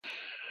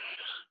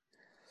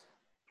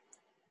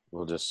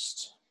we'll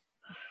just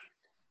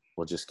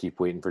keep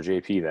waiting for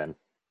JP then.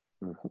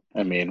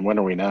 I mean, when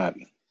are we not?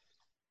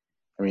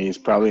 I mean, he's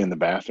probably in the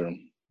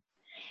bathroom.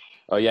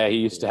 Oh yeah, he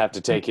used to have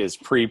to take his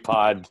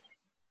pre-pod.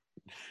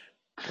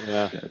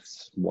 Yeah,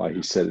 that's why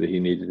he said that he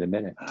needed a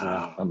minute.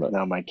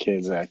 Now my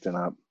kid's acting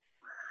up.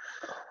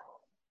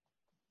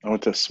 I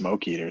went to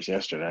Smoke Eaters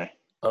yesterday.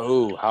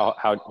 Oh, how?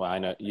 Well, I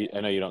know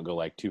you don't go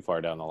like too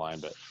far down the line,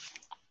 but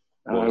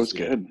it was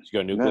good. Did you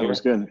go nuclear? No, it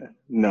was good.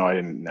 No, I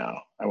didn't. No,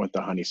 I went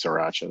to Honey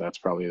Sriracha. That's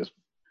probably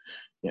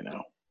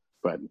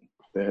but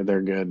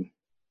they're good.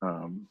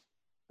 And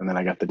then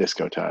I got the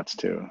Disco Tots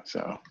too.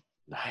 So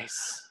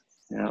nice.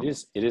 Yeah,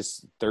 it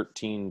is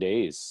 13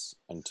 days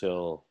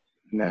until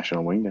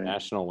National Wing Day.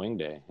 National Wing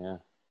Day. Yeah.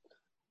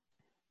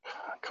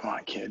 Come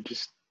on, kid,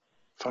 just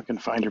fucking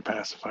find your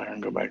pacifier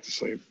and go back to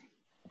sleep.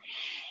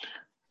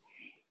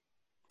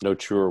 No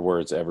truer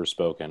words ever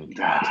spoken.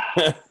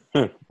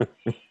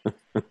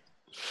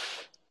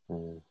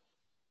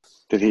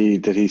 Did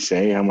he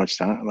say how much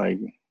time? Like,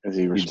 has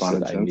he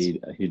responded since?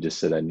 He just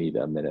said, "I need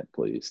a minute,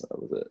 please."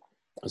 That was it.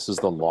 This is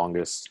the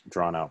longest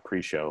drawn-out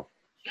pre-show.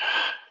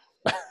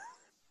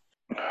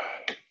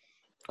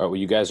 All right, well,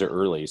 you guys are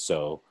early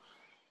to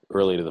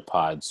the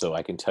pod, so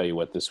I can tell you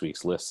what this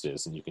week's list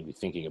is, and you can be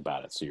thinking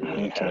about it. So you're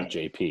way ahead of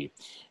JP.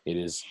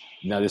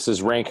 This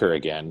is Ranker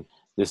again.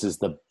 This is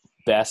the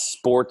best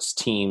sports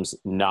teams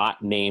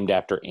not named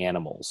after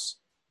animals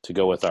to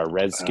go with our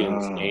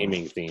Redskins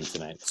naming theme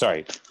tonight.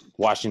 Sorry,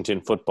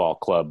 Washington Football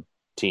Club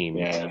team.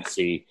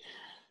 See,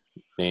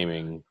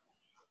 naming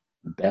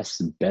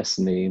best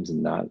names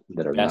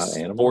that are best not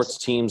animals. Sports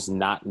teams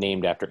not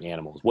named after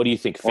animals. What do you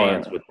think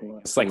fans would?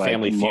 It's like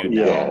Family Feud.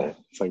 Yeah,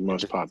 it's like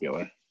most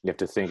popular. You have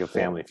to think of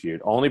Family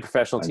Feud. Only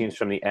professional teams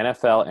from the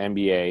NFL,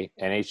 NBA,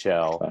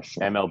 NHL,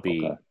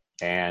 MLB,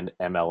 and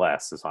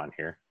MLS is on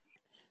here.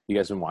 You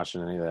guys been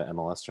watching any of the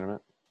MLS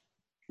tournament?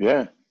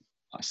 Yeah.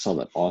 I saw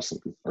that awesome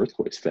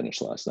Earthquakes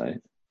finish last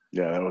night.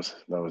 Yeah,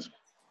 that was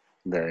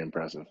very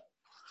impressive.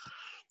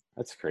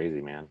 That's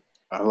crazy, man.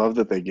 I love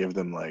that they give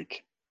them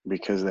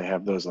because they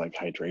have those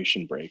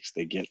hydration breaks,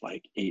 they get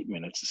 8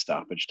 minutes of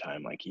stoppage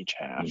time each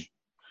half.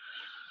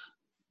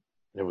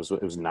 It was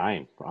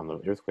 9 on the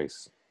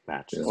Earthquakes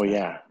match. Well,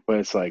 yeah, but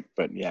it's I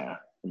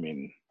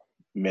mean,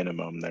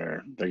 minimum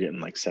they're getting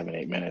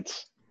 7-8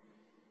 minutes.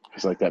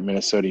 It's like that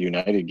Minnesota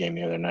United game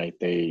the other night.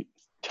 They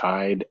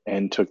tied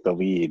and took the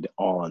lead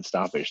all on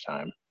stoppage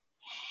time.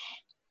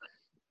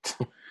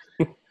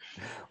 Well,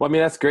 I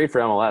mean, that's great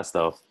for MLS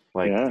though.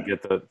 To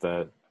get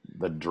the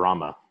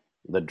drama,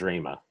 the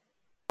dreama.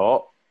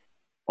 Oh,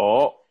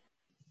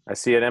 I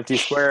see an empty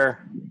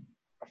square.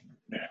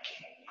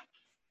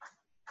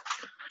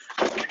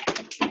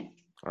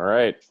 All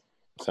right.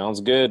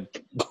 Sounds good.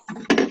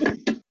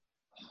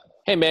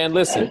 Hey, man,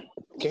 listen.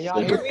 Can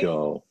y'all hear me?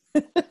 Go.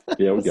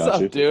 Yeah, we got What's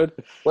you. up, dude?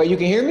 Wait, you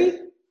can hear me?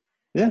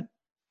 Yeah.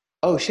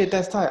 Oh, shit,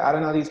 that's tight. I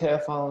didn't know these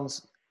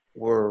headphones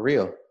were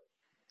real.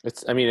 It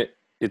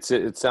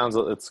sounds,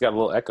 it's got a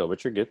little echo,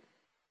 but you're good.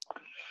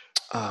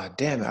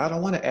 Damn it. I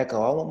don't want to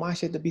echo. I want my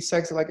shit to be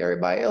sexy like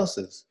everybody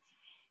else's.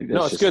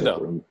 No, it's good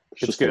though.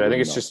 It's good. I think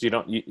it's just you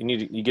got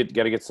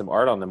to get some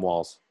art on them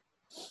walls.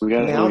 We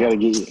got to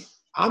get you.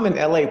 I'm in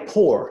LA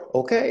poor,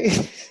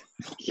 okay?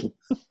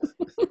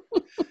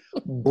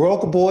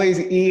 Broke Boys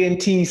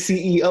ENT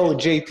CEO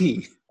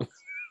JP.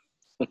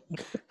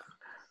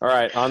 All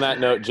right. On that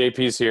note,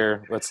 JP's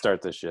here. Let's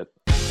start this shit.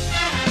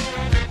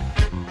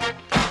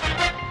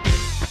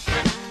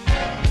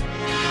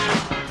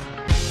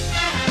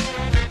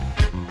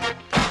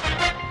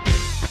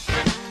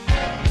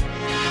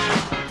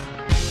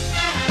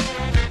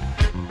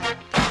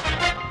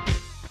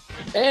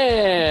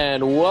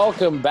 And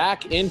welcome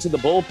back into the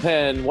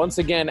bullpen. Once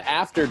again,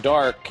 after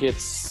dark.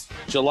 It's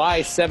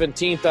July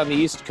 17th on the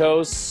East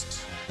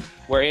Coast,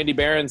 where Andy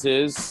Behrens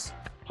is,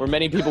 where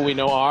many people we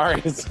know are.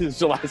 It's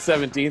July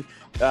 17th.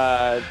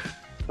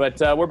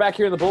 But we're back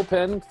here in the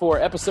bullpen for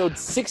episode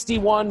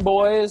 61,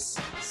 boys.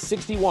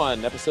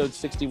 Episode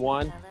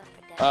 61.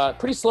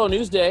 Pretty slow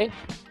news day,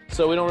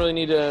 so we don't really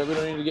need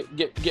to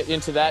get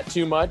into that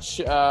too much.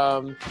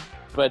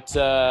 But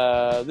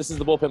this is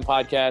the Bullpen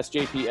Podcast.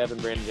 JP, Evan,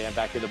 Brandon, Dan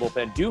back in the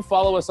bullpen. Do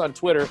follow us on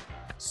Twitter.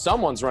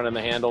 Someone's running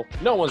the handle.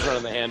 No one's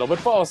running the handle, but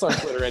follow us on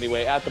Twitter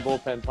anyway, at the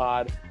Bullpen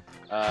Pod.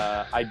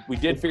 We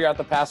did figure out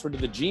the password to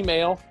the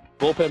Gmail,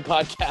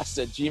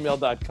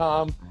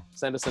 bullpenpodcast@gmail.com.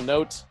 Send us a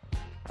note.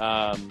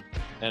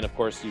 And, of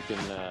course, you can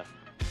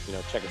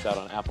check us out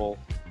on Apple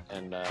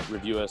and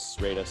review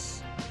us, rate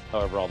us,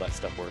 however all that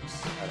stuff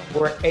works.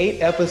 We're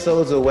 8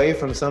 episodes away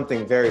from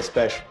something very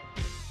special.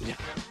 Yeah.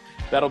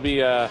 That'll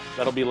be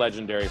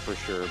legendary for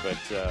sure. But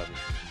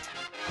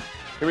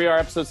here we are,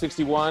 episode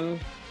 61.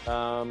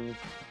 I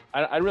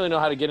don't really know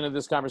how to get into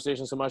this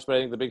conversation so much, but I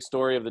think the big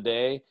story of the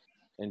day,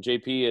 and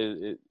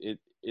JP, it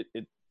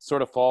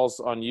sort of falls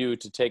on you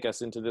to take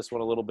us into this one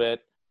a little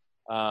bit.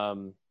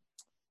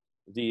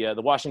 The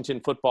Washington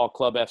Football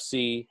Club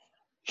FC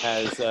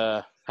has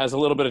a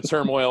little bit of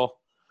turmoil.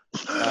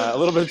 A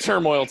little bit of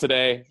turmoil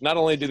today. Not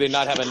only do they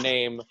not have a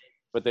name,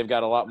 but they've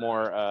got a lot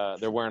more.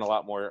 They're wearing a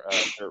lot more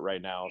shirt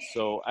right now.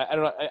 So I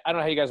don't know. I don't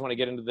know how you guys want to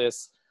get into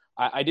this.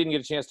 I didn't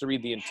get a chance to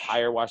read the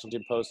entire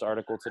Washington Post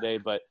article today,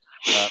 but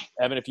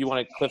Evan, if you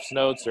want to Cliff's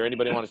notes or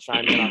anybody want to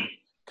chime in on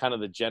kind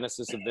of the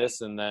genesis of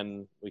this, and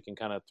then we can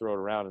kind of throw it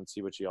around and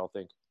see what you all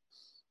think.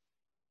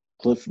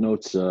 Cliff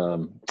Notes,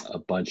 a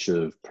bunch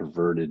of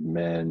perverted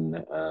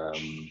men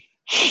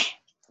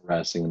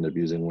harassing and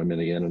abusing women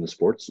again in the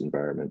sports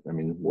environment. I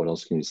mean, what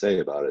else can you say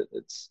about it?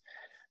 It's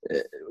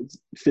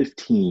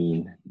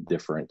 15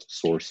 different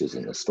sources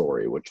in the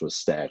story, which was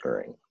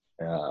staggering.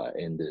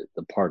 And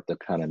the part that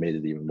kind of made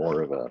it even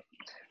more of a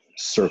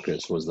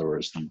circus was there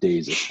was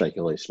days of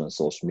speculation on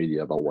social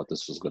media about what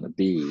this was going to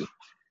be.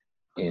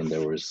 And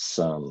there was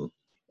some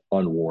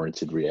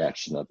unwarranted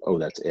reaction of, oh,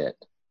 that's it,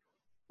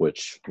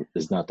 which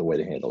is not the way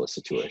to handle a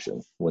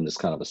situation when this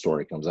kind of a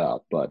story comes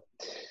out. But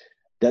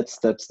that's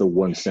the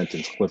one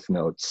sentence Cliff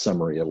Notes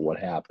summary of what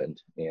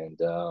happened. And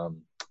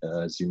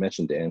as you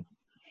mentioned, Dan,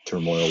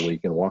 turmoil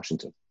week in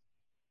Washington.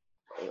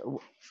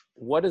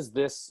 What is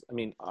this? I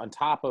mean, on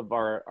top of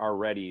our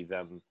already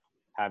them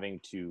having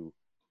to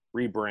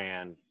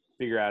rebrand,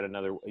 figure out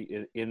another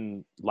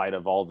in light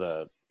of all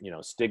the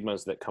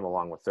stigmas that come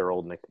along with their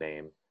old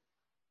nickname.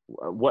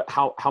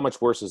 How much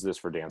worse is this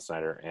for Dan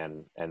Snyder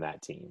and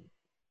that team?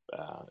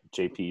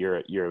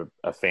 JP, you're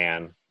a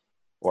fan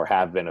or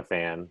have been a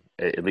fan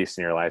at least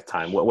in your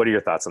lifetime. What are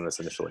your thoughts on this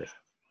initially?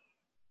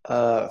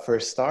 For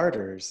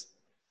starters,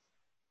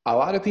 a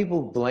lot of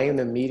people blame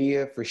the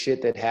media for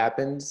shit that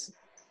happens.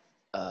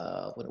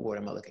 What word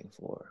am I looking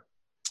for?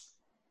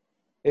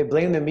 They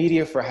blame the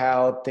media for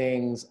how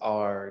things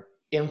are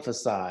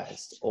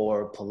emphasized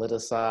or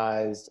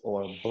politicized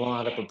or blown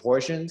out of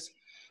proportions.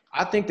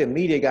 I think the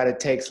media got to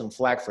take some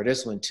flack for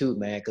this one too,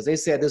 man, because they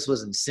said this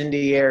was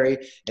incendiary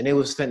and it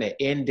was finna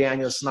end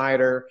Daniel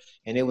Snyder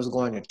and it was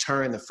going to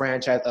turn the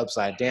franchise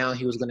upside down.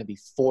 He was going to be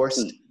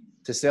forced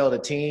to sell the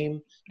team.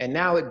 And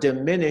now it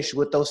diminished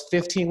what those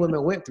 15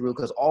 women went through,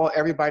 because all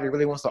everybody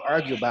really wants to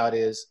argue about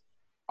is,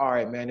 all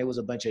right, man, it was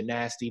a bunch of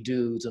nasty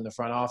dudes in the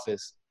front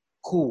office.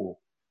 Cool.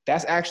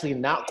 That's actually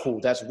not cool.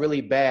 That's really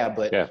bad.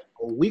 But a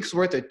week's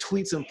worth of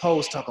tweets and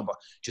posts talking about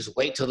just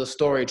wait till the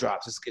story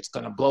drops. It's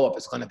going to blow up.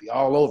 It's going to be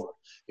all over.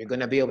 You're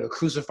going to be able to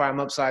crucify him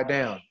upside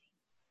down.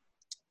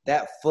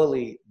 That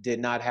fully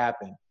did not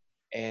happen.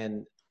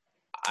 And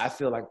I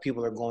feel like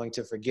people are going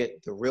to forget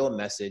the real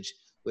message,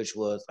 which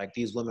was like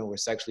these women were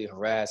sexually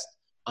harassed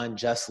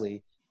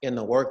unjustly in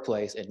the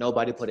workplace and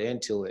nobody put an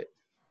end to it.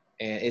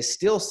 And it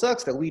still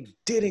sucks that we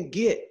didn't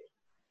get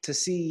to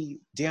see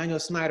Daniel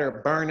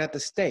Snyder burn at the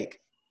stake.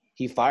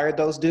 He fired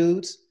those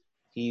dudes.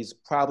 He's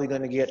probably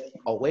going to get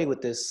away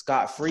with this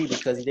scot-free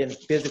because he didn't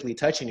physically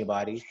touch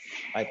anybody.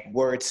 Like,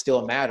 words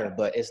still matter,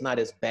 but it's not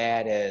as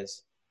bad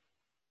as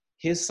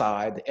his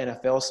side, the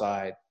NFL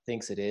side,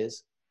 thinks it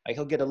is. Like,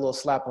 he'll get a little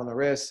slap on the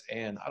wrist,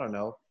 and I don't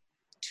know,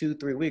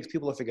 2-3 weeks,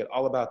 people will forget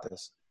all about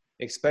this,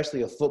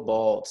 especially if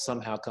football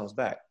somehow comes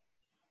back.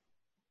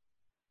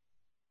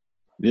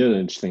 The other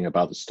interesting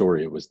about the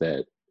story was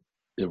that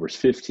there was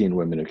 15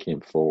 women who came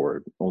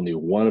forward. Only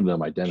one of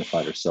them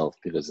identified herself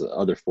because the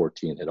other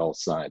 14 had all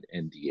signed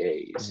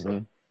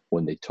NDAs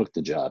when they took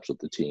the jobs with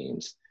the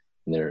teams,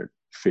 and they're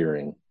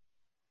fearing,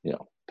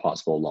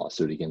 possible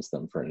lawsuit against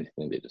them for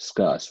anything they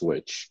discuss,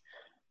 which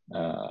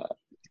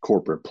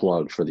corporate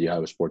plug for the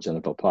Iowa Sports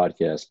NFL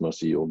podcast,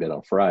 most of you will get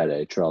on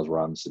Friday. Charles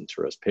Robinson,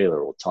 Therese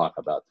Paylor will talk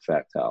about the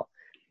fact how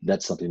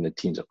that's something that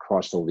teams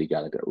across the league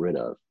got to get rid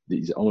of.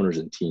 These owners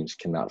and teams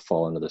cannot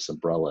fall under this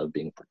umbrella of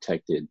being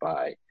protected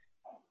by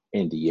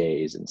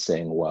NDAs and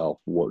saying,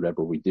 well,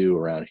 whatever we do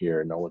around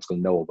here, no one's going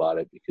to know about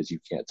it because you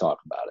can't talk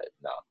about it.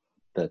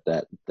 No,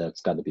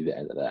 that's got to be the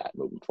end of that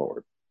moving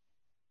forward.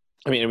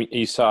 I mean,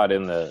 you saw it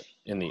in the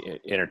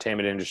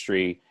entertainment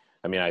industry.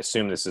 I mean, I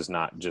assume this is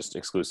not just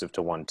exclusive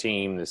to one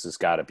team. This has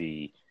got to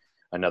be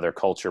another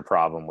culture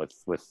problem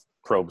with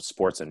pro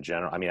sports in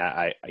general. I mean,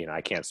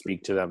 I can't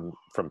speak to them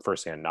from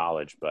firsthand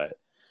knowledge, but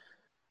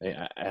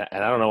and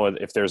I don't know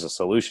if there's a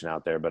solution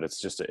out there, but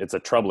it's a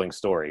troubling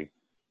story,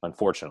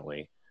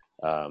 unfortunately,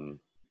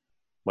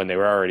 when they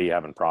were already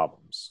having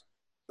problems.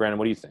 Brandon,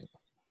 what do you think?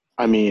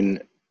 I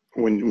mean,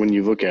 when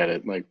you look at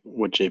it, like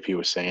what JP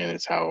was saying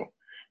is how,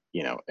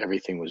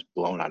 everything was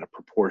blown out of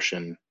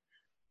proportion,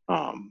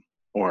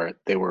 or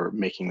they were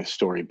making the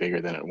story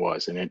bigger than it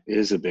was. And it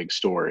is a big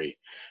story.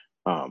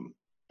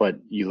 But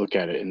you look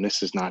at it, and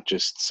this is not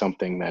just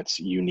something that's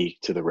unique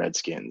to the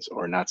Redskins,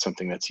 or not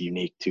something that's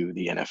unique to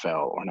the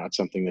NFL, or not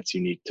something that's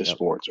unique to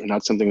sports, or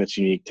not something that's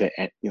unique to,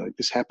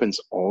 this happens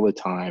all the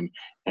time,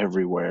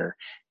 everywhere,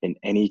 in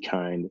any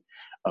kind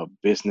of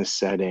business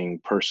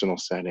setting, personal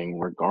setting,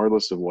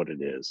 regardless of what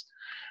it is.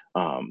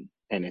 And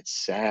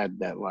it's sad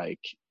that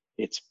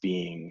it's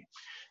being,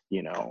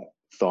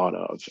 thought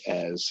of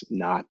as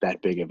not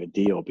that big of a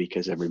deal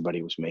because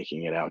everybody was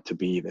making it out to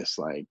be this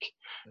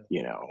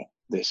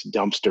this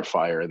dumpster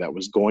fire that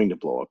was going to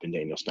blow up in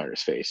Daniel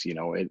Snyder's face,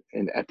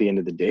 and at the end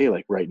of the day,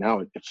 like right now,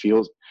 it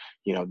feels,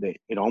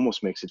 it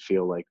almost makes it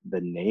feel like the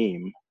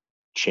name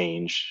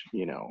change,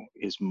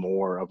 is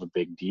more of a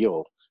big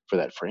deal for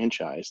that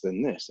franchise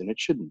than this, and it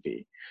shouldn't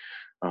be.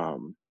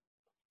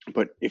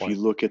 But if you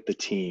look at the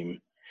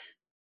team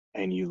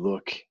and you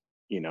look,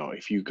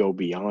 if you go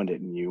beyond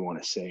it and you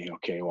want to say,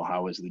 okay, well,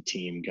 how is the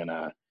team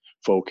gonna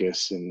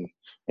focus?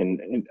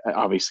 And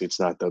obviously it's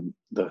not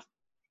the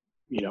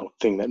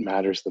thing that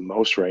matters the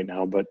most right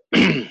now, but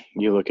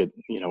you look at,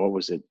 what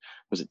was it?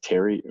 Was it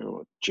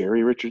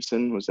Jerry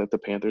Richardson? Was that the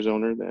Panthers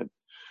owner that,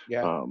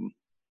 Yeah.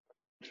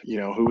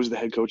 who was the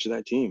head coach of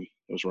that team?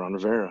 It was Ron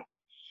Rivera.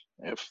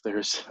 If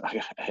there's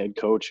a head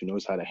coach who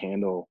knows how to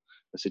handle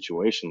a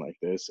situation like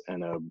this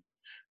and a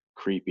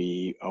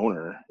creepy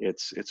owner,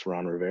 it's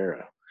Ron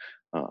Rivera.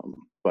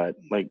 But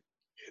like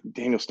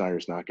Daniel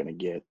Snyder's not going to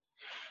get,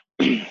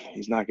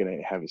 he's not going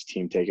to have his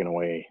team taken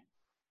away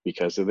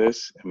because of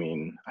this. I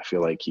mean, I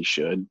feel like he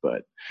should,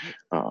 but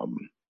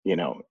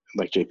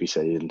like JP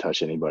said, he didn't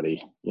touch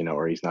anybody,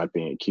 or he's not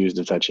being accused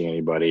of touching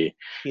anybody.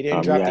 He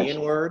didn't drop the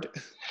N-word.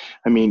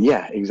 I mean,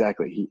 yeah,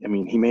 exactly.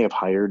 He may have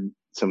hired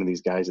some of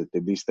these guys that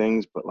did these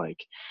things, but like,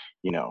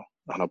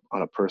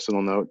 on a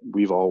personal note,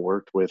 we've all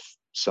worked with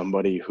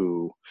somebody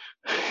who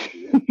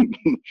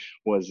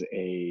was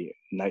a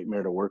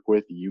nightmare to work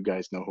with. You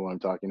guys know who I'm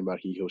talking about.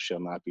 He who shall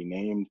not be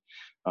named.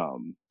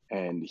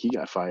 And he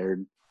got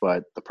fired,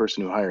 but the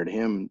person who hired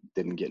him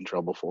didn't get in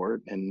trouble for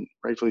it, and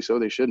rightfully so.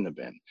 They shouldn't have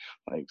been.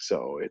 Like,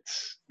 so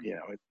it's,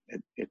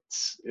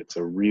 it's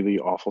a really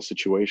awful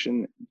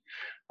situation.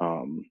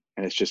 And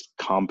it's just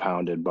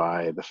compounded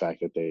by the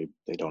fact that they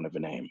don't have a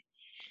name.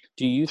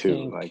 Do you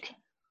think,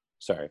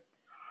 sorry.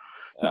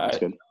 No, that's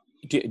good.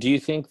 Do you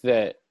think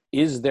that,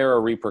 is there a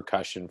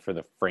repercussion for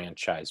the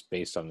franchise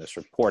based on this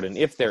report? And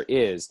if there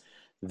is,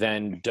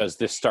 then does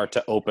this start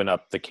to open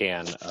up the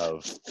can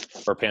of,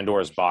 or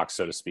Pandora's box,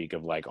 so to speak,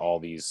 of like all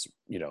these,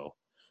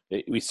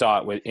 we saw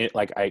it with,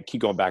 like, I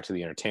keep going back to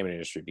the entertainment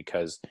industry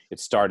because it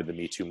started the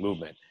Me Too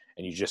movement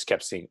and you just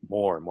kept seeing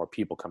more and more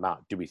people come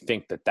out. Do we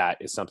think that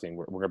is something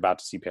we're about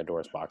to see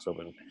Pandora's box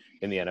open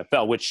in the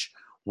NFL, which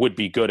would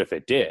be good if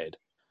it did?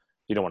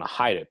 You don't want to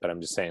hide it, but I'm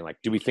just saying, like,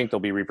 do we think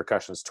there'll be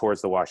repercussions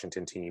towards the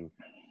Washington team,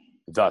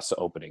 thus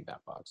opening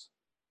that box?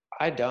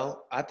 I don't.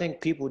 I think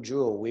people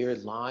drew a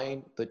weird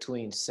line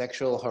between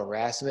sexual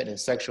harassment and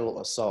sexual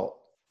assault,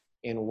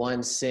 in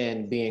one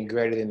sin being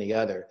greater than the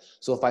other.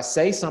 So if I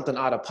say something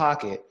out of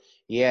pocket,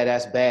 yeah,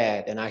 that's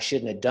bad, and I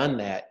shouldn't have done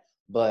that,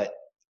 but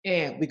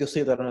we could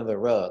sweep that under the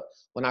rug.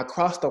 When I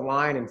cross the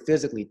line and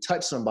physically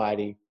touch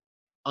somebody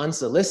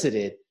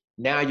unsolicited,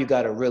 now you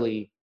got to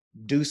really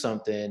do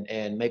something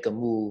and make a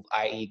move,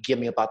 i.e. give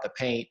me about the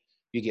paint,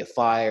 you get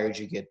fired,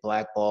 you get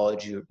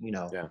blackballed,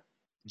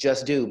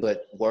 just do.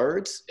 But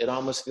words, it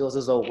almost feels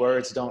as though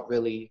words don't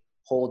really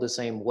hold the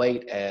same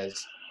weight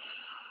as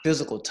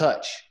physical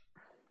touch,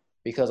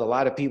 because a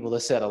lot of people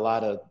have said a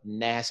lot of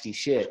nasty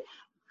shit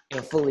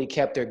and fully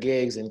kept their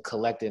gigs and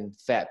collecting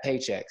fat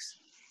paychecks.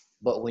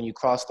 But when you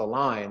cross the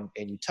line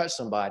and you touch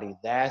somebody,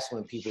 that's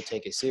when people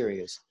take it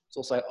serious. So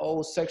it's like,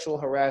 oh, sexual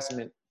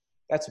harassment,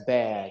 that's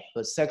bad.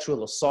 But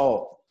sexual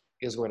assault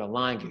is where the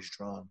line gets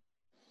drawn.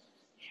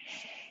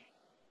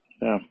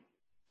 Yeah.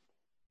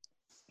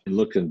 And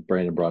look at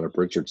Brandon brought up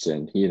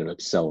Richardson. He ended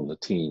up selling the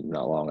team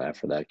not long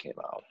after that came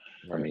out.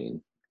 Right. I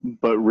mean,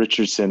 but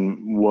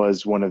Richardson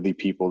was one of the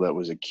people that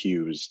was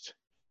accused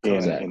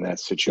in that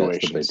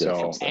situation.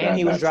 So and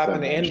he was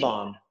dropping the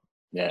N-bomb,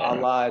 a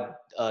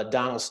la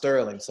Donald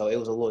Sterling. So it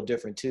was a little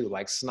different too.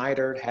 Like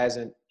Snyder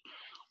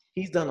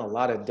he's done a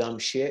lot of dumb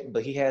shit,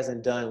 but he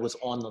hasn't done what's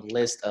on the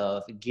list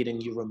of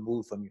getting you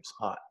removed from your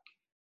spot.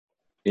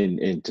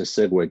 And to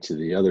segue to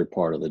the other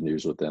part of the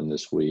news with them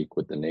this week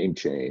with the name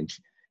change,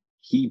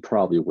 he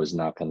probably was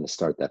not going to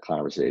start that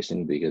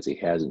conversation because he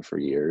hasn't for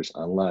years,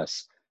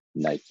 unless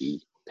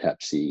Nike,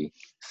 Pepsi,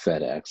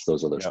 FedEx,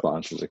 those other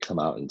sponsors have come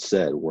out and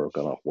said, we're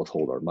going to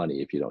withhold our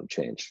money if you don't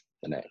change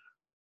the name.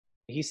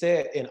 He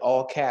said in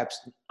all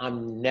caps,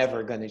 I'm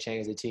never going to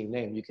change the team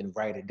name. You can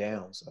write it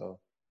down. So.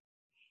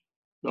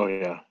 Oh,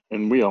 yeah.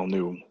 And we all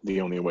knew the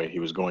only way he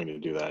was going to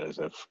do that is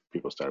if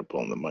people started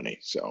pulling the money.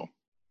 So.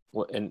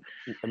 Well, and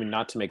I mean,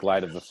 not to make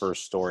light of the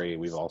first story,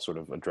 we've all sort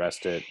of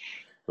addressed it.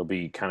 It'll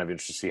be kind of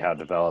interesting to see how it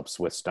develops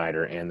with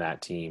Snyder and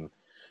that team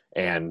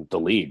and the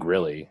league,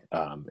 really,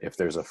 if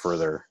there's a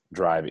further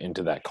drive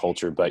into that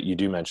culture. But you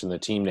do mention the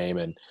team name,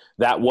 and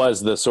that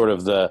was the sort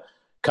of the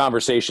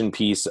conversation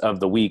piece of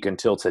the week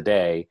until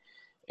today.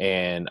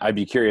 And I'd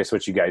be curious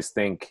what you guys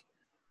think,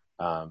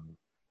 the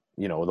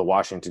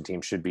Washington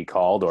team should be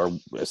called, or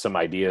some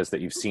ideas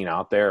that you've seen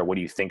out there. What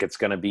do you think it's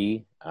going to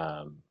be?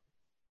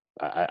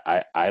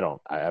 I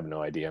have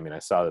no idea. I mean, I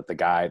saw that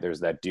there's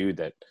that dude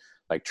that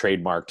like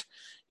trademarked,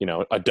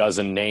 a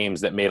dozen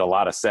names that made a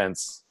lot of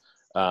sense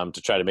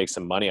to try to make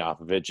some money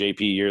off of it. JP,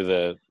 you're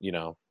the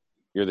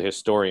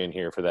historian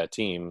here for that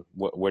team.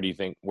 Where do you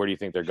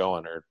think they're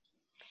going, or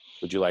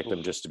would you like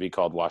them just to be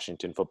called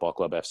Washington Football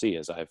Club FC,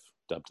 as I've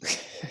dubbed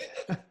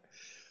them?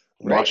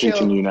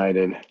 Washington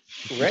United.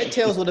 Red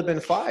Tails would have been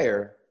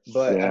fire,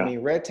 but yeah. I mean,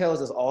 Red Tails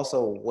is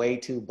also way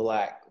too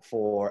black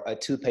for a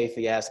toupee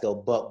fiasco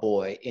butt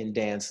boy in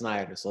Dan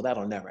Snyder, so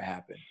that'll never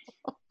happen.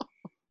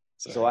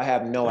 So I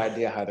have no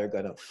idea how they're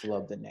going to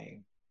flub the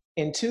name.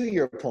 And to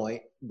your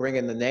point,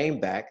 bringing the name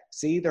back,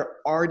 see, they're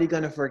already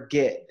going to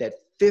forget that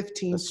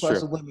 15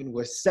 plus women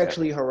were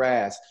sexually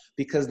harassed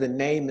because the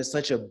name is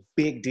such a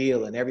big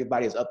deal and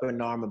everybody's up in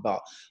arm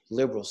about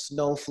liberal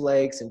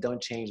snowflakes and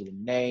don't change the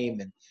name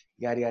and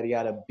yada, yada,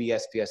 yada,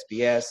 BS, BS,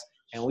 BS.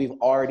 And we've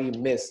already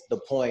missed the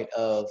point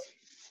of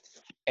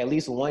at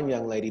least one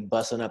young lady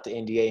busting up the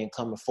NDA and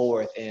coming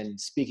forth and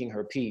speaking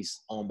her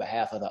piece on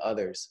behalf of the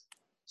others.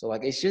 So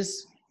like, it's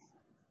just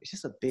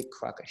a big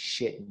crock of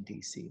shit in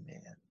DC,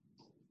 man.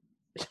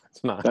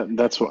 It's not.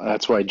 That's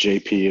why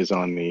JP is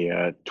on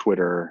the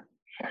Twitter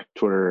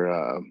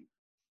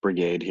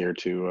brigade here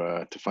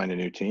to find a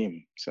new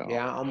team. So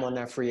yeah, I'm on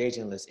that free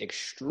agent list.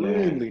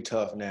 Extremely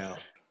tough now.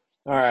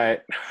 All right.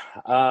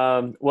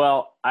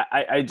 Well,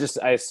 I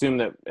assume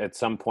that at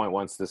some point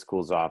once this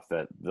cools off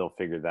that they'll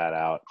figure that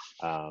out.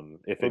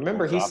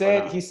 Remember, he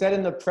said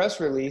in the press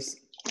release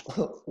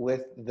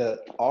with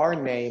our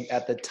name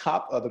at the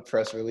top of the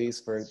press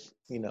release for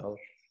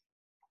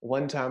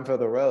one time for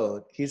the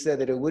road. He said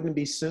that it wouldn't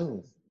be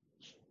soon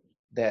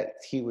that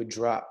he would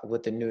drop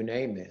what the new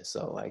name is.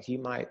 So like he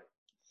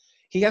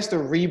has to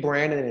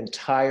rebrand an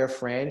entire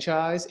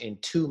franchise in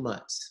 2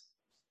 months.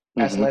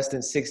 That's less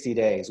than 60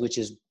 days, which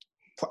is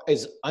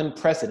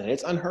unprecedented.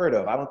 It's unheard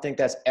of. I don't think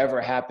that's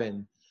ever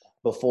happened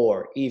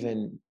before.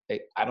 Even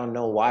I don't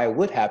know why it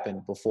would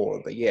happen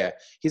before, but yeah,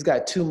 he's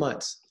got 2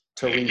 months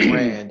to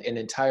rebrand an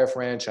entire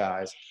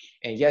franchise.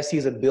 And yes,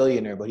 he's a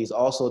billionaire, but he's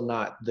also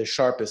not the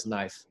sharpest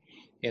knife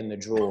in the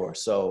drawer.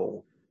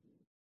 So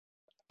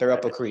they're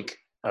up a creek.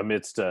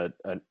 Amidst a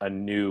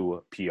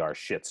new PR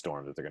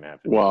shitstorm that they're going to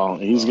have to. Well,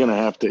 he's going to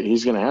have to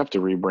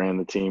rebrand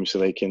the team so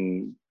they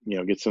can,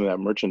 get some of that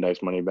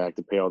merchandise money back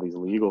to pay all these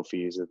legal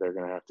fees that they're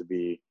going to have to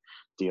be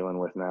dealing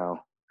with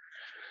now.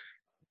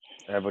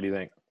 What do you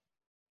think?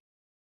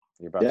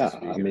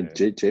 I mean,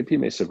 JP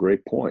makes a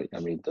great point. I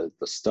mean, the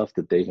stuff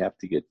that they have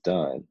to get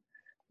done,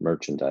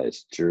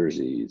 merchandise,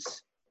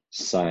 jerseys,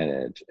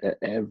 signage,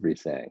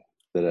 everything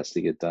that has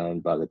to get done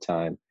by the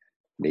time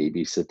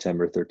maybe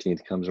September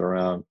 13th comes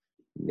around.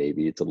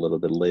 Maybe it's a little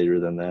bit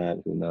later than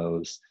that. Who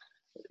knows?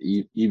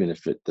 Even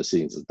if the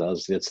season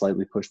does get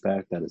slightly pushed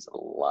back, that is a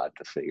lot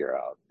to figure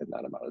out in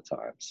that amount of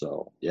time.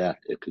 So, yeah,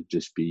 it could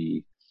just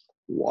be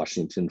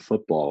Washington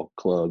Football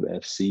Club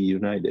FC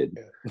United,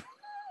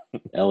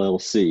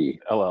 LLC.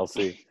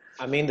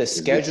 I mean, the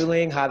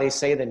scheduling, how they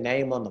say the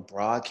name on the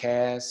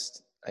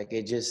broadcast, like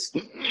it just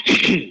 –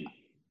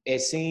 it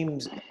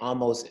seems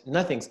almost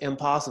nothing's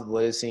impossible.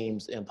 It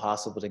seems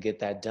impossible to get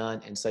that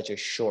done in such a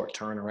short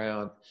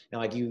turnaround.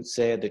 And like you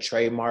said, the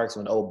trademarks,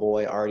 when old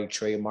boy already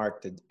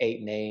trademarked the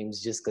 8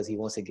 names just because he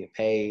wants to get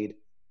paid.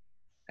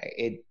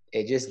 It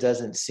just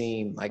doesn't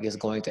seem like it's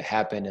going to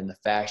happen in the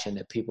fashion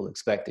that people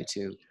expect it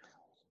to.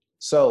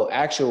 So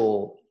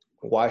actual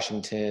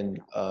Washington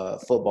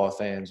football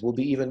fans will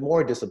be even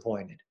more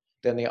disappointed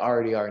than they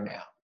already are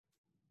now.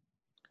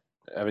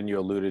 Evan, you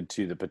alluded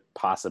to the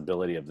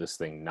possibility of this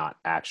thing not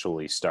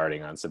actually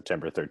starting on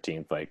September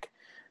 13th. Like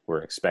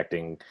we're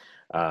expecting.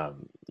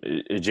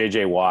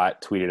 JJ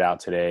Watt tweeted out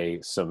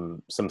today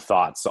some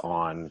thoughts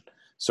on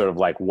sort of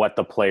like what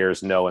the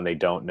players know and they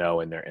don't know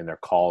in their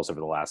calls over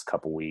the last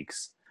couple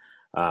weeks.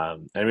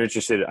 I'm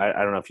interested.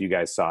 I don't know if you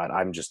guys saw it.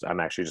 I'm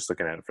actually just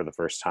looking at it for the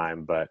first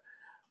time, but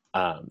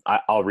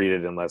I'll read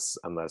it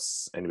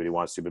unless anybody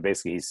wants to. But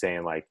basically, he's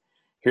saying like,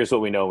 here's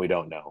what we know and we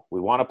don't know. We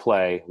want to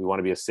play. We want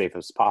to be as safe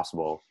as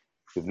possible.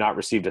 We've not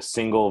received a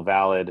single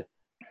valid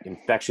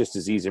infectious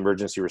disease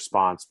emergency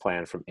response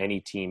plan from any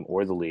team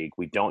or the league.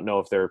 We don't know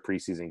if there are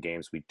preseason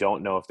games. We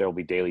don't know if there will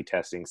be daily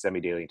testing,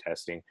 semi-daily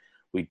testing.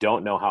 We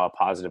don't know how a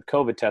positive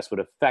COVID test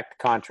would affect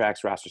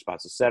contracts, roster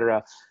spots,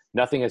 etc.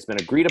 Nothing has been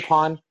agreed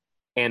upon,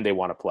 and they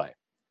want to play.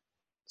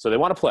 So they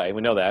want to play.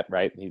 We know that,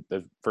 right?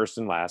 The first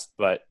and last.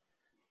 But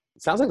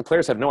it sounds like the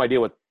players have no idea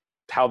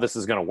how this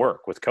is going to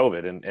work with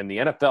COVID. And the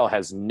NFL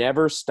has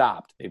never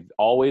stopped. They've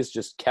always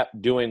just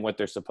kept doing what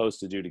they're supposed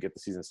to do to get the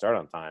season started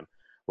on time.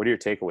 What are your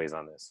takeaways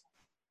on this?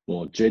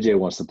 Well, JJ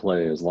wants to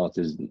play as long as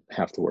he doesn't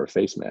have to wear a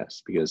face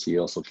mask, because he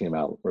also came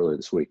out earlier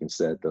this week and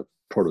said the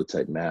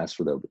prototype mask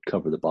that would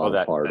cover the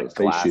bottom part of the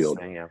face shield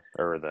thing,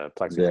 or the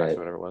plexiglass,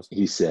 whatever it was.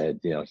 He said,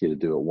 he had to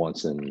do it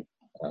once in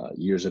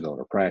years ago in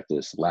a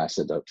practice,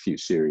 lasted a few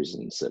series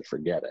and said,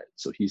 forget it.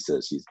 So he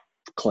says he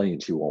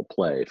claims he won't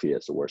play if he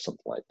has to wear something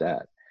like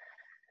that.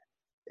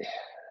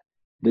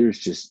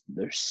 There's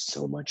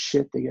so much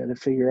shit they got to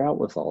figure out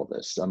with all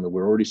this. I mean,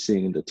 we're already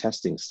seeing the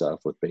testing stuff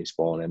with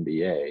baseball and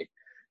NBA,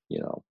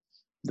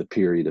 the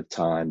period of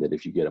time that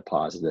if you get a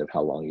positive,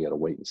 how long you got to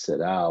wait and sit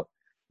out.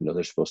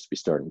 They're supposed to be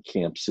starting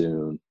camp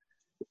soon.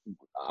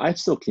 I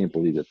still can't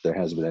believe that there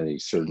hasn't been any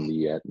certainty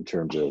yet in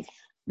terms of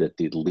that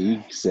the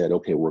league said,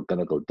 okay, we're going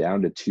to go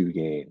down to 2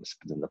 games.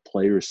 But then the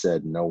players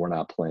said, no, we're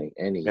not playing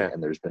any. Yeah.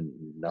 And there's been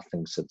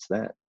nothing since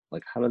then.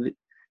 Like, how do they,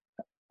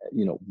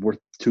 we're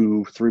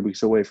 2-3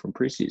 weeks away from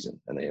preseason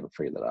and they haven't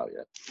figured that out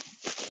yet.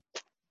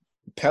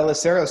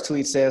 Pelicero's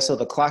tweet says, so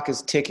the clock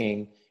is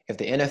ticking If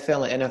the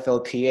NFL and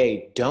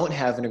NFLPA don't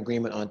have an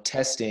agreement on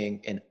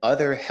testing and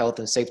other health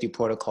and safety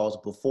protocols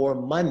before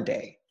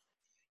Monday,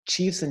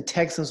 Chiefs and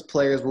Texans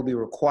players will be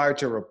required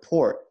to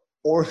report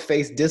or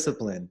face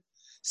discipline,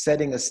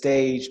 setting a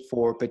stage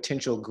for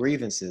potential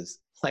grievances.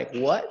 Like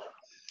what?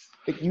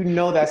 You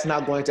know that's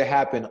not going to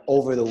happen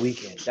over the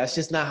weekend. That's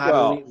just not how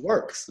the league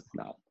works.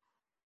 No.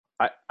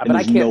 But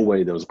there's no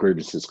way those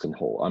grievances can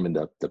hold. I mean,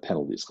 the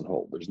penalties can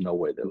hold. There's no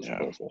way those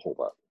will hold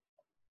up.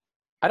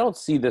 I don't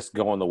see this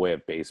going the way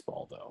of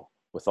baseball, though,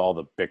 with all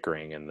the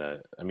bickering and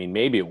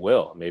maybe it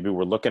will. Maybe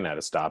we're looking at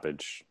a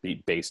stoppage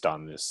based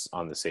on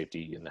the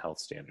safety and the health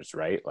standards,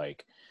 right?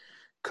 Like,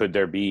 could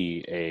there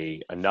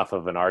be enough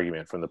of an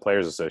argument from the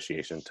Players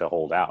Association to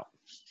hold out?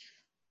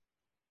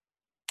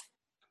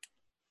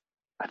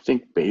 I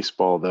think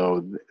baseball,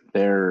 though,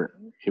 the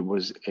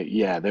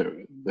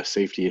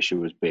safety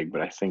issue was big, but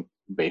I think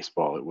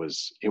baseball, it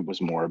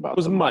was more about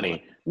the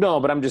money. No,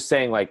 but I'm just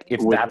saying, like,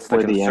 if that's the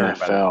concern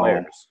by the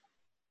players.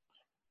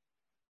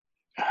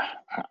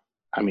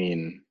 I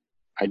mean,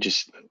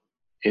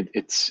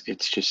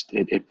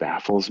 it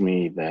baffles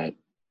me that,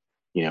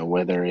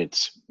 whether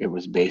it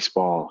was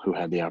baseball who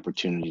had the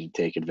opportunity to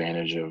take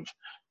advantage of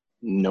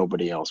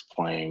nobody else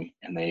playing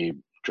and they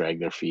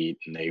dragged their feet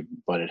and they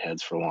butted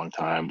heads for a long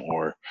time,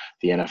 or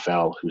the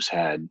NFL who's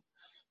had,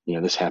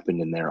 this happened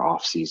in their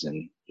off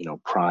season,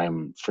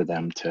 prime for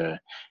them to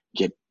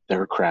get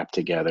their crap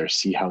together,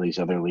 see how these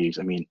other leagues,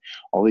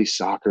 all these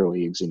soccer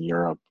leagues in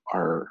Europe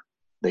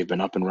they've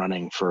been up and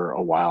running for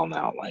a while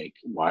now. Like,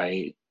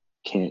 why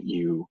can't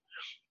you,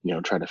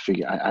 try to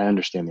figure, I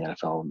understand the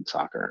NFL and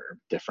soccer are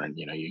different.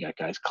 You got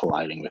guys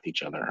colliding with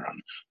each other on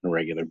a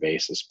regular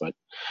basis, but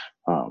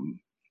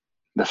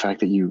the fact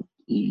that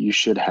you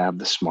should have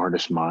the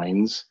smartest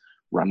minds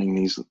running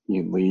these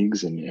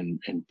leagues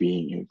and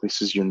being,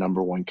 this is your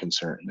number one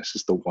concern. This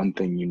is the one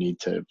thing you need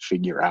to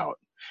figure out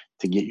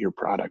to get your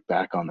product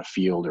back on the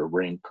field or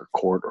rink or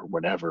court or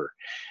whatever.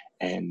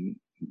 And,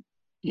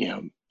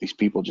 these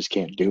people just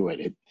can't do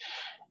it.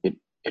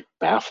 It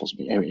baffles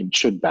me. It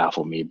should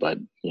baffle me, but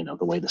the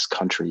way this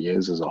country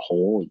is as a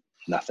whole,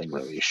 nothing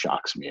really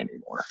shocks me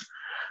anymore.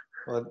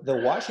 Well, the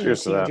Washington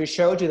team just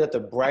showed you that the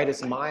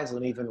brightest minds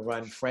don't even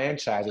run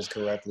franchises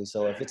correctly.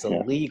 So if it's a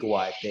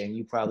league-wide thing,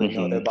 you probably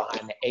know they're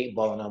behind the 8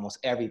 ball in almost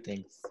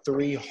everything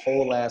 3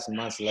 whole ass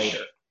months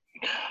later.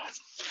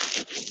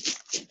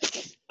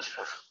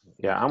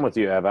 Yeah, I'm with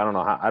you, Ev. I don't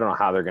know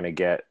how they're going to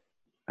get.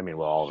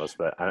 All of us,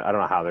 but I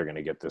don't know how they're going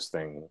to get this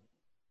thing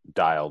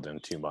dialed in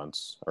 2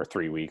 months or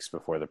 3 weeks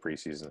before the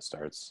preseason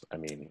starts.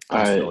 I'm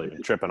still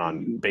even tripping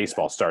on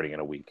baseball starting in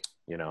a week.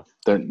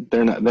 They're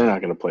not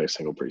going to play a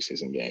single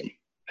preseason game,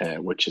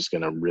 which is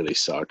going to really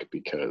suck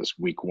because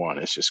week 1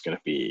 is just going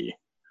to be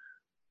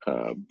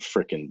a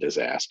freaking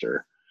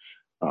disaster.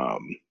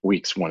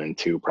 Weeks 1 and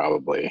 2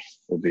 probably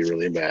will be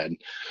really bad.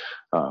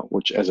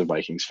 Which, as a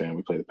Vikings fan,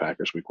 we play the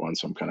Packers week 1,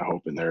 so I'm kind of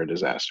hoping they're a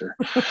disaster.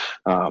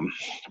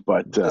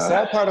 But the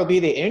sad part will be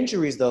the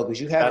injuries, though, because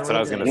you haven't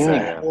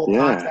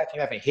contact,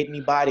 you haven't hit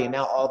anybody, and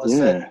now all of a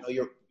sudden,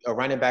 a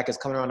running back is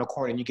coming around the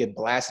corner and you get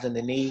blasted in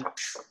the knee.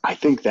 I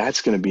think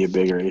that's going to be a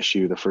bigger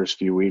issue the first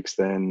few weeks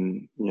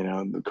than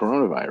the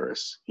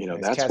coronavirus.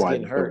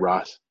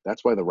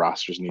 That's why the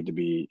rosters need to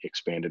be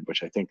expanded,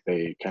 which I think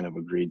they kind of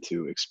agreed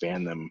to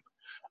expand them.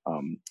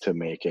 To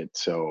make it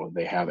so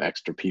they have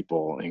extra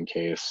people in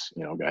case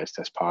guys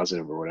test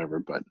positive or whatever.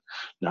 But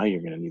now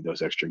you're going to need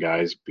those extra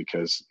guys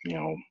because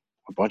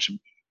a bunch of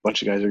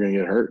guys are going to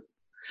get hurt.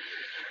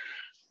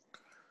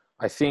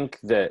 I think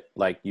that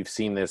you've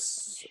seen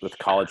this with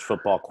college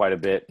football quite a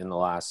bit in the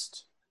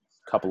last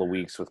couple of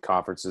weeks with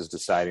conferences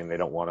deciding they're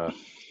not going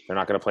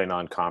to play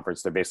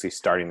non-conference. They're basically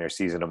starting their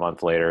season a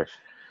month later.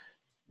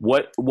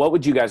 What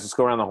would you guys, let's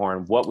go around the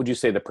horn. What would you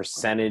say the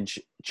percentage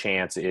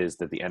chance is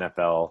that the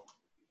NFL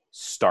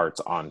starts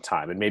on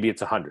time? And maybe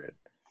it's 100,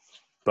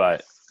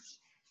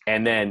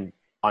 and then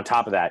on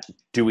top of that,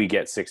 do we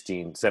get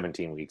 16,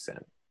 17 weeks in?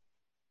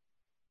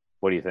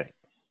 What do you think?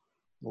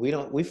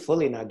 We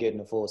fully not getting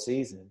a full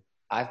season.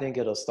 I think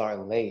it'll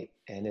start late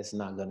and it's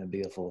not going to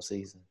be a full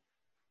season.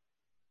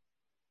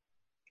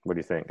 What do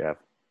you think, Gav?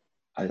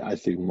 I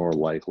think more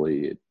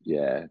likely,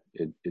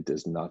 it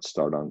does not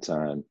start on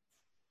time.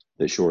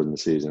 They shorten the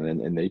season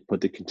and they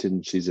put the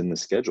contingencies in the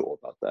schedule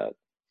about that,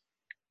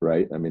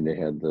 right? They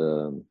had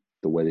the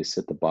way they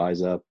set the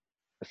buys up,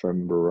 if I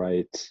remember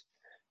right.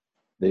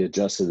 They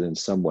adjusted in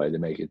some way to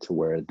make it to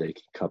where they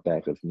can cut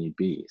back if need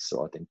be.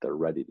 So I think they're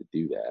ready to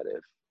do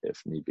that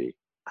if need be.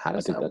 I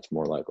think that's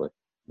more likely.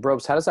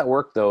 Brobes, how does that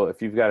work, though,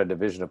 if you've got a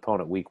division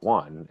opponent week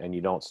 1 and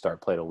you don't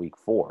start play till week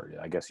 4?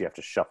 I guess you have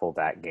to shuffle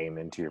that game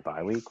into your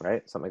bye week,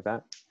 right? Something like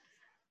that?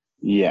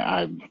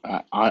 Yeah,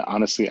 I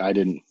honestly,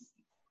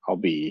 I'll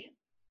be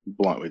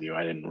blunt with you.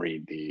 I didn't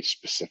read the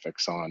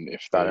specifics on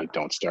if they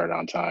don't start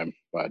on time,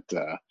 but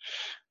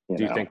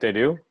do you think they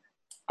do?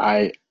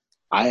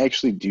 I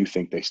actually do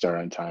think they start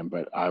on time,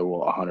 but I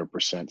will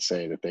 100%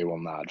 say that they will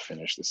not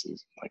finish the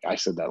season. Like I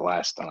said that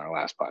on our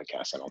last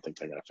podcast, I don't think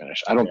they're going to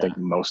finish. I don't think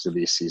most of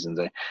these seasons.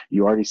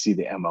 You already see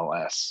the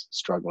MLS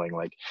struggling.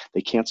 Like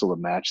they canceled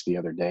a match the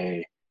other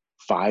day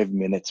 5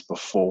 minutes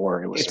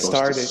before it was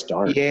supposed to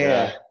start.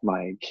 Yeah.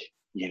 Like,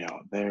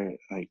 they're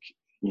like,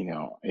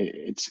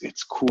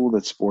 it's cool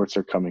that sports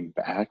are coming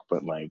back,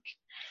 but like,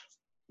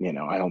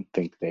 I don't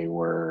think they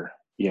were,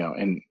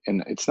 and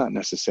it's not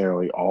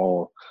necessarily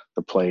all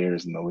the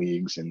players and the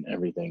leagues and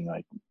everything.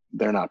 Like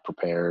they're not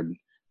prepared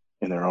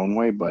in their own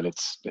way, but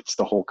it's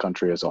the whole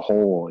country as a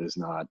whole is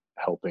not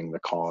helping the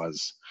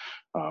cause.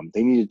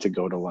 They needed to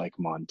go to like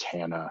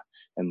Montana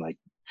and like,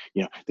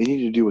 they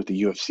needed to do what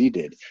the UFC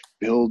did,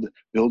 build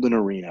an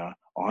arena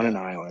on an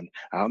island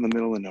out in the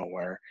middle of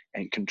nowhere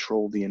and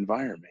control the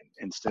environment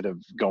instead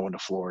of going to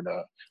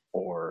Florida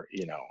or,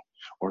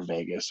 or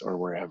Vegas or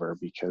wherever,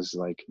 because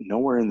like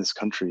nowhere in this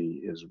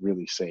country is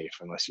really safe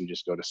unless you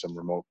just go to some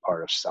remote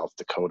part of South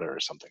Dakota or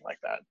something like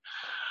that.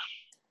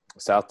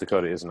 South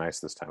Dakota is nice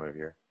this time of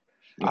year.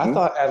 I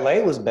thought LA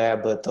was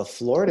bad, but the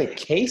Florida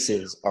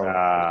cases are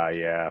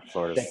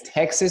Florida. The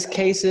Texas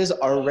cases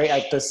are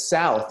like the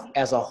South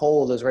as a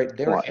whole is right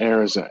there. Well,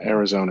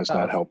 Arizona's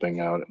not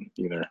helping out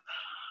either.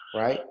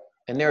 Right.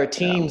 And there are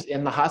teams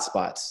in the hot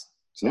spots.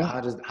 So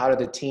how do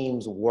the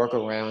teams work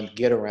around,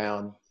 get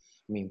around?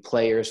 I mean,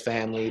 players,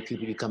 family,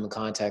 people you come in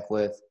contact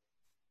with.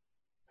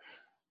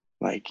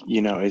 Like,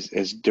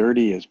 as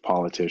dirty as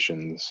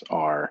politicians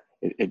are,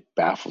 it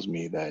baffles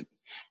me that,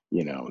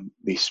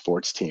 these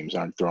sports teams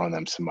aren't throwing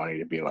them some money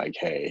to be like,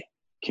 hey,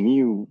 can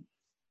you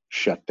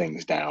shut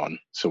things down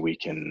so we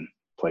can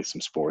play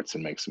some sports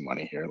and make some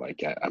money here?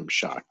 Like, I'm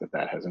shocked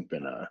that hasn't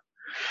been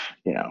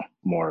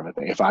more of a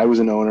thing. If I was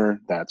an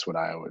owner, that's what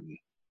I would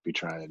be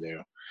trying to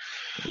do.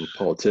 And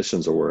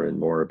politicians are worrying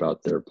more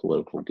about their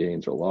political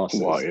gains or losses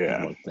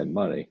than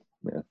money.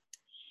 Yeah.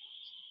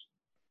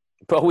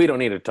 But we don't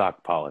need to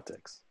talk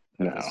politics.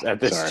 No, at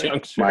this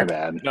juncture. My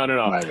bad. No.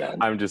 My bad.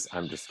 I'm just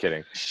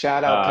kidding.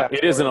 Shout out Pat.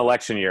 It is an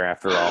election year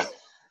after all.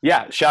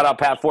 Yeah, shout out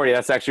Pat 40.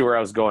 That's actually where I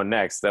was going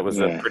next. That was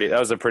a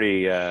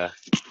pretty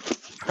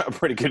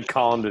good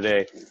column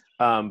today.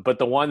 But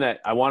the one that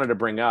I wanted to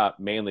bring up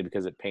mainly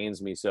because it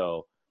pains me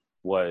so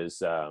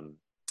was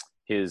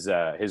his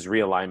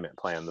realignment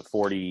plan, the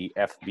 40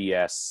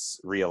 FBS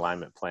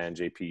realignment plan.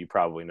 JP, you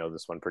probably know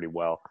this one pretty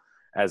well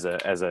as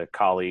a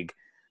colleague.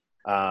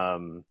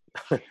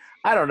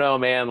 I don't know,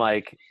 man.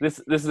 Like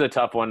this is a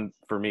tough one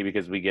for me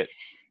because we're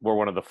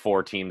one of the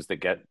 4 teams that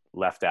get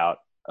left out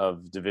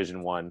of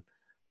Division One.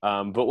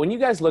 But when you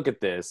guys look at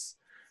this,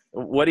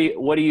 what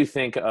do you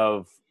think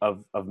of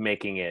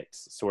making it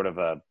sort of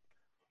a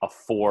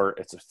 4?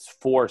 It's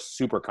 4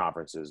 super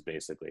conferences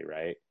basically,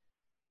 right?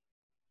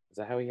 Is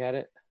that how he had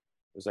it?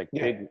 It was like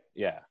big,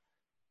 yeah.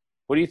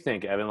 What do you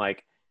think, Evan?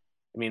 Like,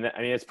 I mean,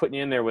 it's putting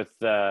you in there with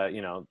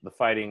the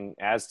Fighting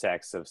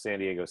Aztecs of San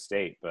Diego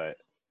State, but.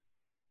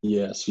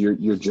 Yes, you're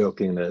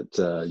joking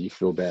that you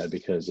feel bad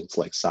because it's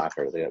like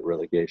soccer. They have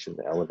relegation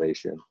to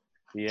elevation.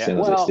 Yeah, San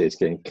Jose State's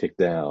getting kicked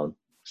down,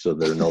 so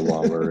they're no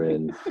longer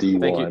in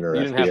D1 or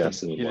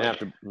FBS anymore. You didn't have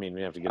to. I mean,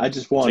 we have to get. I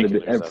just wanted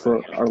to,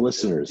 for our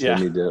listeners, they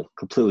need to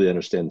completely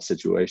understand the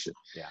situation.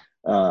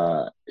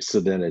 Yeah. So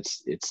then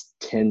it's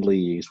 10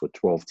 leagues with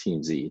 12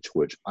 teams each,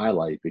 which I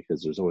like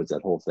because there's always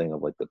that whole thing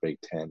of like the Big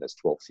 10 has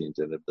 12 teams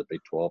in it, the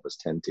Big 12 has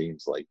 10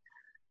 teams. Like,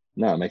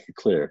 no, make it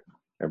clear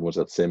everyone's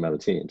got the same amount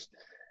of teams.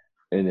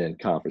 And then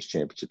conference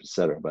championship, et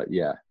cetera. But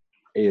yeah,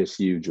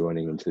 ASU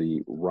joining into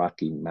the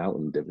Rocky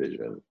Mountain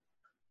Division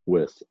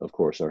with, of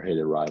course, our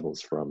hated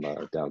rivals from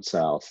down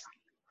south.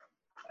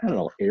 I don't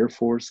know, Air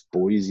Force,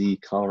 Boise,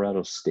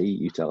 Colorado State,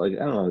 Utah. Like,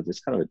 I don't know,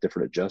 it's kind of a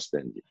different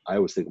adjustment. I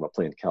always think about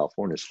playing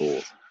California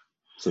schools.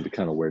 So it'd be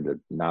kind of weird to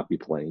not be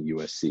playing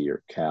USC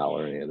or Cal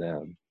or any of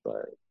them.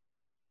 But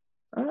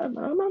I'm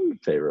in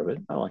favor of it.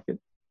 I like it.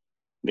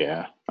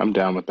 Yeah, I'm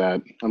down with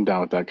that. I'm down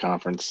with that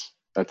conference.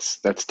 That's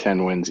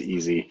 10 wins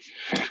easy.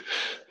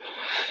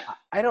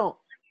 I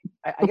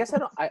guess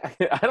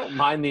I don't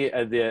mind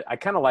the I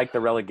kind of like the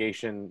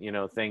relegation,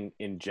 thing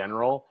in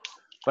general,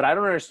 but I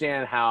don't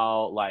understand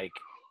how I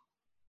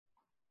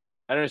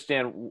don't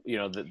understand,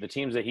 the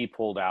teams that he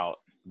pulled out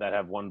that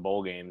have won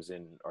bowl games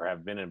or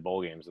have been in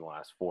bowl games in the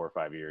last 4 or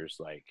 5 years.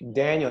 Like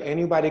Daniel,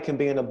 anybody can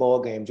be in a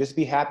bowl game. Just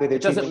be happy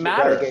that you didn't get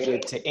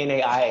relegated to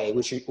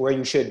NAIA, where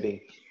you should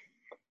be.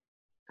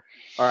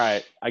 All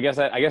right, I guess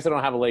I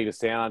don't have a leg to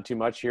stand on too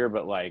much here,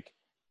 but FAU.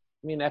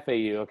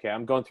 Okay,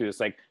 I'm going through this.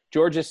 Like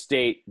Georgia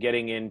State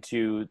getting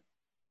into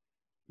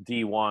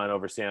D1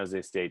 over San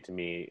Jose State to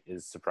me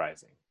is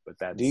surprising. But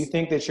that's. Do you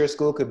think that your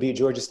school could beat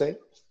Georgia State?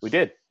 We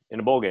did in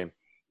a bowl game.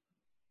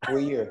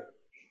 What year?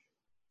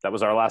 That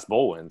was our last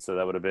bowl win, so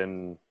that would have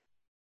been,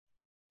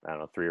 I don't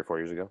know, 3 or 4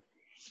 years ago.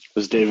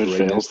 Was David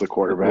Fales the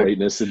quarterback?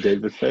 Greatness of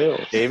David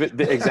Fales.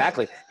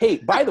 Exactly. Hey,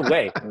 by the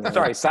way,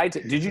 sorry,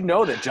 did you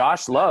know that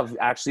Josh Love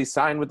actually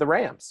signed with the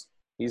Rams?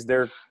 He's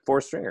their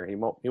 4th stringer. He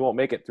won't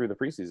make it through the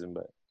preseason,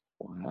 but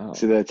wow.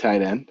 See that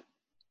tight end?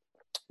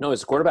 No,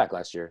 he's a quarterback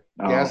last year.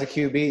 Yeah, as a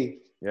QB.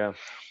 Yeah.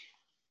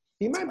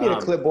 He might be the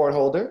clipboard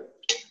holder.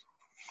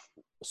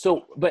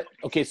 So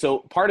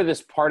part of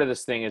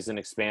this thing is an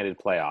expanded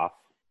playoff,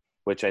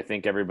 which I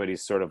think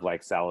everybody's sort of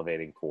like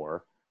salivating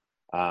for.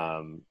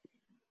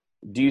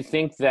 Do you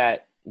think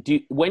that?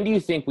 When do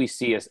you think we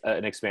see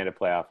an expanded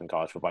playoff in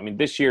college football? I mean,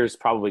 this year is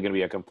probably going to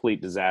be a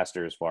complete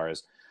disaster as far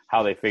as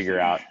how they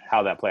figure out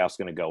how that playoff's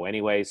going to go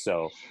anyway.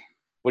 So,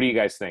 what do you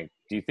guys think?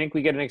 Do you think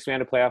we get an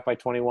expanded playoff by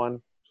 21,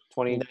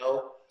 22?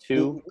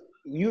 No.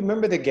 You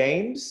remember the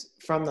games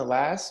from the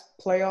last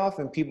playoff,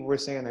 and people were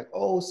saying like,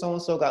 "Oh, so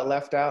and so got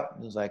left out."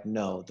 And it was like,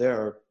 no, there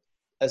are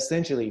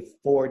essentially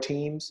 4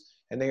 teams,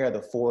 and they are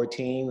the 4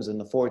 teams, and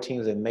the 4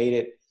 teams that made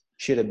it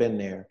should have been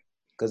there.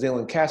 Because then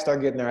when cats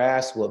start getting their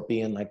ass whooped,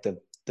 being like the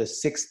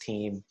 6th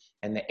team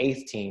and the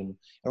 8th team,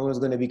 everyone's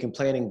going to be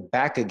complaining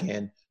back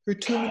again. There are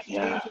too many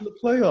teams in the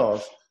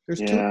playoffs. There's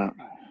too many.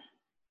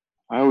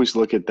 I always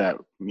look at that,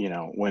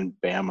 when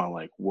Bama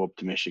like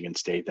whooped Michigan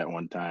State that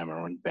one time,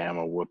 or when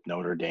Bama whooped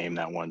Notre Dame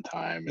that one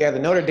time. Yeah, the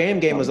Notre Dame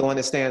game was the one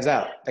that stands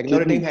out. Like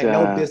Notre Dame had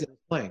no business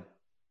playing.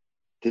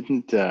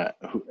 Didn't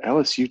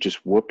LSU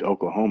just whooped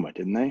Oklahoma,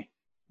 didn't they?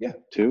 Yeah.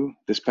 Too,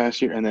 this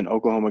past year, and then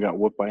Oklahoma got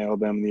whooped by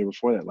Alabama the year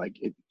before that. Like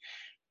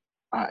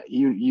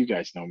you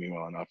guys know me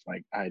well enough.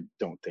 Like I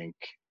don't think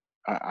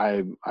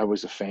I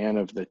was a fan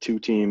of the 2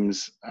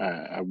 teams.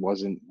 I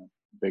wasn't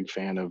big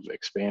fan of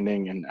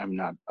expanding, and I'm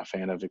not a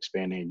fan of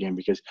expanding again,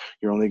 because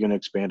you're only going to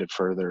expand it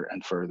further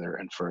and further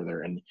and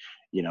further, and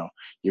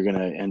you're going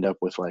to end up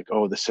with like,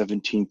 oh, the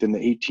 17th and the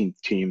 18th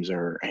teams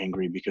are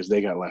angry because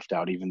they got left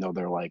out, even though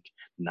they're like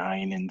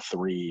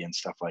 9-3 and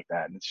stuff like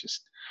that. And it's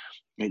just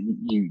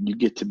you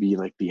get to be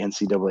like the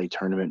NCAA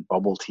tournament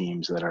bubble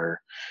teams that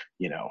are,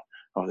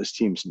 oh, this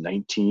team's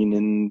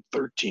 19-13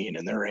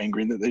 and they're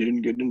angry that they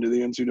didn't get into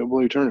the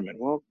NCAA tournament.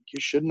 Well, you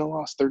shouldn't have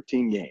lost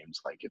 13 games.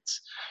 Like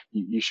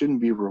you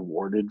shouldn't be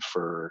rewarded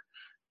for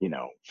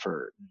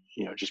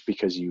just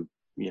because you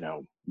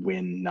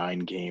win 9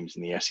 games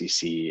in the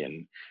SEC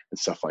and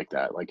stuff like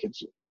that. Like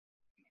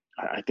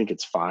I think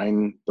it's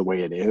fine the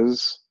way it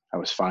is. I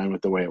was fine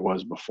with the way it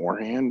was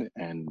beforehand,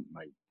 and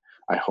like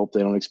I hope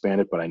they don't expand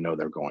it, but I know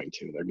they're going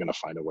to. They're going to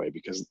find a way,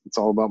 because it's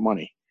all about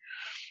money.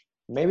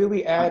 Maybe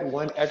we add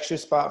one extra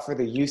spot for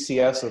the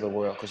UCFs of the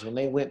world, because when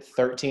they went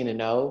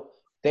 13-0,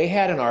 they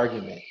had an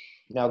argument.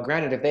 Now,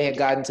 granted, if they had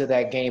gotten to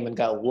that game and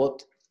got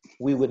whooped,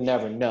 we would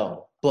never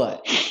know.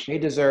 But they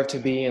deserve to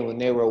be in when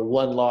they were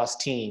 1-loss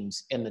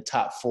teams in the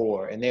top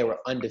 4, and they were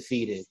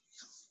undefeated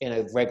in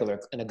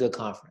a good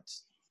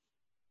conference.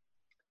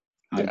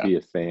 I'd be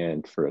a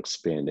fan for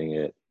expanding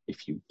it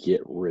if you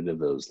get rid of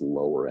those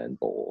lower end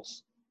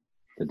bowls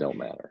that don't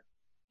matter.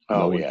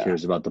 No one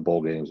cares about the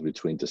bowl games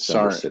between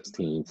December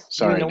 16th.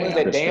 Sorry, the ones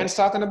that Dan's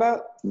talking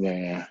about?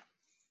 Yeah.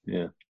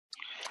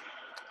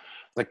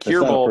 The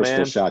Cure Bowl, man.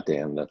 That's not a personal shot,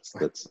 Dan.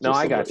 That's no,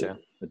 I got you.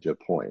 A good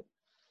point.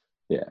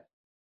 Yeah.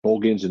 Bowl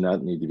games do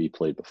not need to be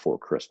played before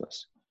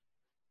Christmas.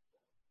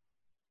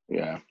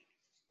 Yeah.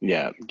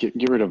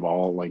 Get rid of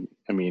all, like,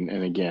 I mean,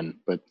 and again,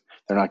 but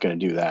they're not going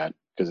to do that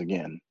because,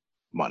 again,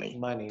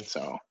 money.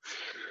 So.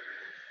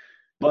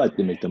 But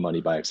they make the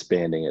money by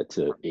expanding it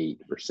to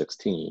 8 or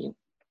 16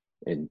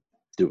 and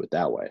do it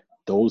that way.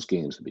 Those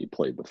games would be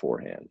played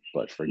beforehand,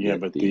 but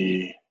forget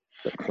the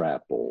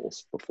crap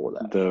bowls before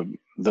that.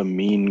 The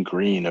mean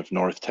green of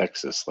North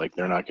Texas, like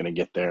they're not going to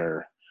get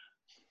their,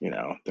 they're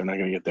not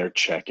going to get their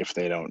check if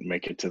they don't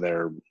make it to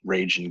their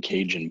Ragin'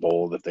 Cajun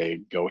Bowl that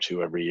they go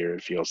to every year,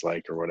 it feels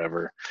like, or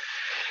whatever.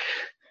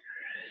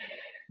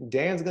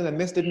 Dan's going to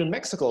miss the New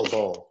Mexico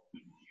Bowl.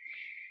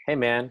 Hey,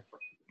 man,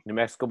 New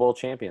Mexico Bowl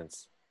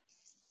champions.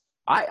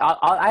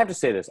 I have to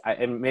say this,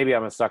 and maybe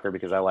I'm a sucker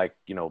because I like,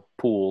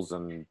 pools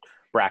and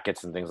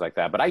brackets and things like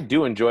that, but I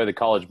do enjoy the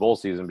college bowl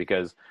season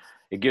because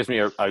it gives me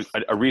a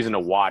reason to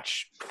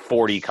watch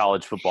 40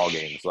 college football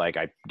games. Like,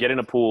 I get in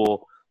a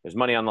pool, there's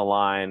money on the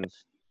line.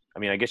 I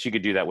mean, I guess you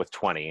could do that with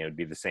 20. It would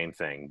be the same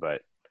thing,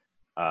 but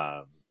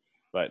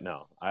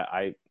no,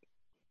 I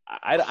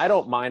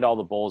don't mind all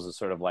the bowls as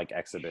sort of like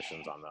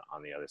exhibitions on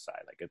the other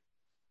side. Like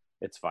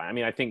it's fine. I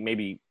mean, I think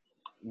maybe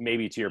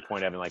to your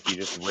point, Evan, like you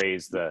just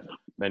raise the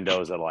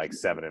Mendoza to like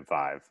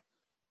 7-5,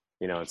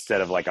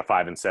 instead of like a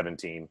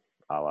 5-17,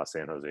 a la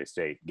San Jose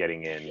State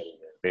getting in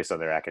based on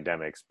their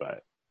academics.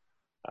 But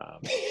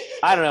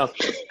I don't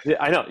know.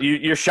 I know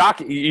you're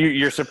shocked.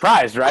 You're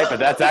surprised, right? But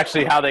that's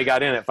actually how they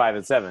got in at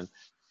 5-7.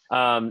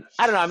 I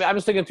don't know. I mean, I'm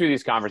just thinking through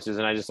these conferences,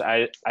 and I just thought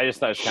it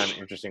was kind of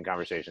an interesting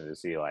conversation to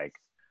see, like,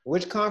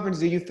 which conference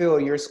do you feel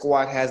your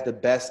squad has the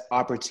best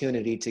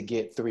opportunity to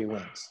get 3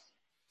 wins?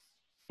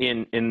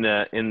 In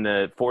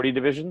the 40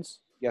 divisions?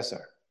 Yes,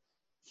 sir.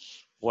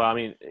 Well, I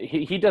mean,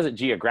 he does it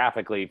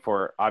geographically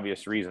for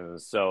obvious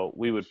reasons. So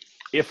we would,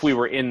 if we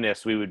were in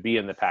this, we would be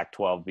in the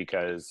Pac-12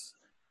 because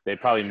they'd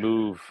probably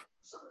move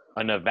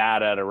a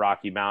Nevada to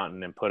Rocky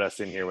Mountain and put us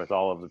in here with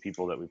all of the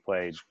people that we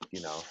played,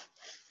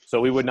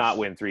 So we would not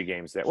win 3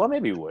 games there. Well,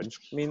 maybe we would.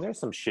 I mean, there's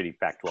some shitty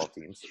Pac-12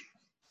 teams.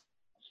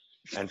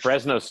 And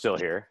Fresno's still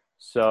here.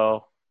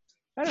 So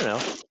I don't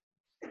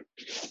know.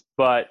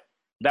 But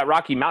that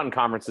Rocky Mountain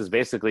Conference is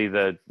basically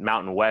the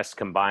Mountain West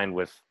combined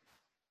with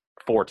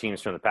 4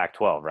 teams from the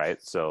Pac-12,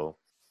 right? So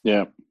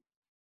Yeah.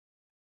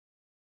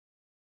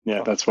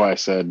 Yeah, that's why I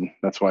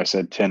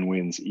said 10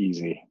 wins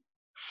easy.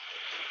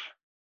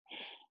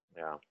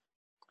 yeah.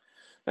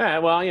 All right,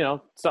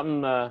 well,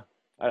 something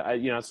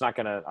it's not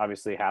going to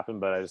obviously happen,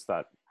 but I just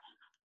thought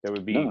there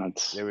would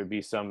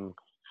be some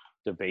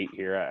debate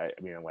here. I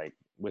mean, like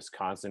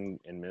Wisconsin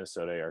and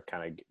Minnesota are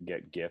kind of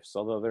get gifts,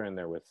 although they're in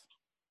there with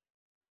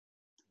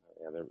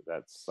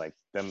that's like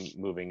them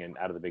moving in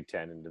out of the Big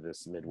Ten into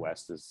this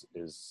Midwest is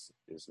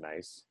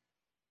nice.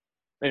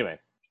 Anyway,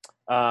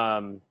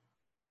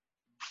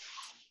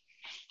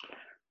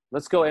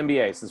 let's go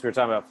NBA since we were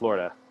talking about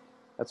Florida.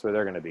 That's where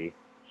they're going to be.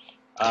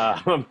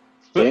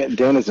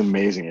 Dan is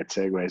amazing at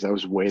segues. I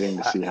was waiting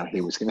to see how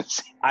he was going to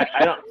say.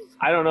 I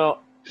don't know.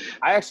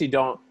 I actually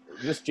don't.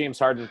 This James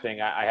Harden thing,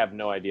 I have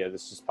no idea.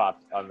 This just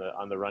popped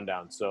on the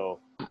rundown.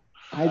 So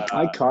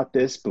I caught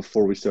this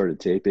before we started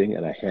taping,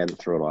 and I had to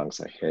throw it on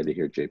because I had to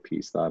hear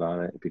JP's thought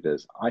on it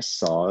because I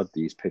saw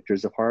these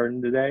pictures of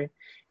Harden today,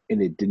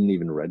 and it didn't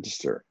even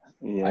register.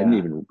 Yeah. I didn't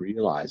even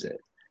realize it.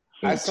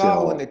 I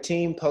saw it when the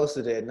team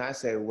posted it, and I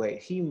said,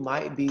 wait, he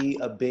might be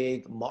a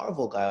big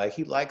Marvel guy. Like,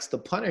 he likes the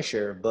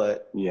Punisher,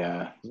 but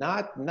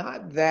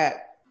not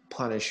that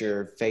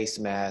Punisher face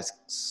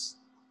masks,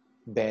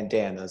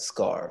 bandana,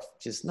 scarf.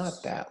 Just not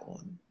that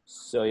one.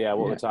 So,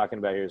 what we're talking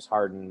about here is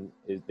Harden.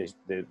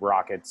 The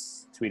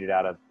Rockets tweeted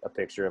out a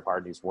picture of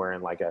Harden. He's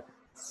wearing like a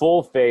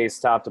full face,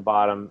 top to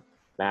bottom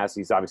mask.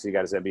 He's obviously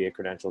got his NBA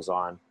credentials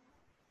on.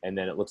 And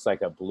then it looks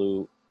like a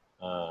blue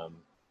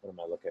what am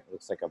I looking at? It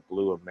looks like a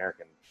blue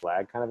American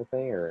flag kind of a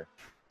thing, or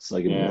it's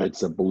like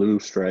it's a blue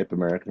stripe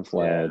American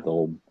flag, the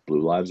whole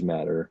Blue Lives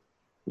Matter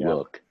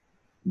look.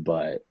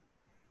 But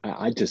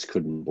I just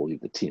couldn't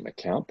believe the team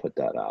account put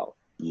that out.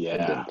 Yeah, I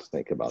didn't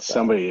think about that.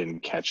 Somebody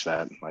didn't catch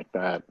that like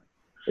that.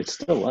 It's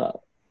still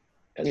up.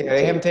 Yeah,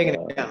 they haven't taken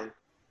it down.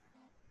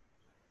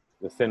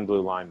 The thin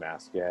blue line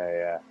mask.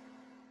 Yeah.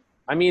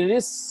 I mean, it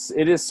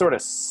is sort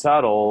of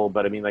subtle,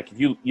 but I mean, like if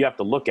you have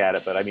to look at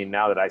it. But I mean,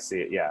 now that I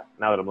see it,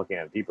 now that I'm looking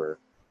at it deeper.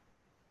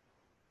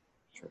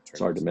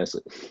 It's hard to miss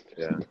it.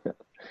 Yeah.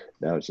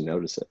 Now as you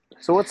notice it.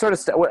 So what sort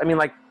of I mean,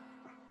 like,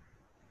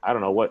 I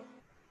don't know what.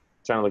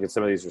 Trying to look at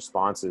some of these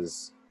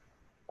responses.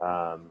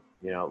 It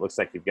looks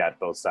like you've got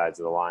both sides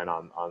of the line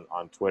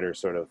on Twitter,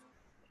 sort of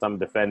some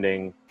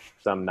defending,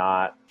 some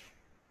not.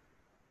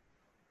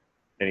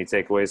 Any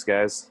takeaways,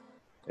 guys?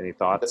 Any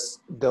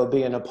thoughts? There'll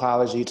be an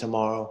apology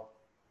tomorrow.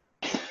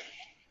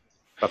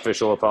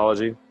 Official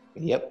apology?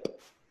 Yep.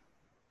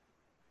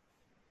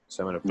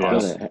 So I'm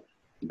going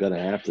Gonna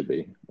have to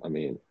be. I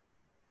mean,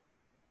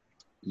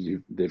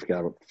 they've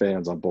got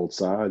fans on both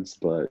sides,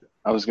 but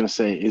I was gonna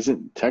say,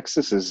 isn't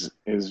Texas is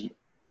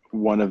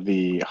one of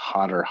the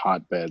hotter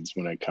hotbeds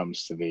when it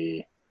comes to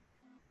the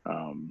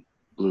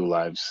Blue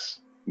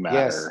Lives Matter.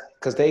 Yes,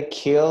 because they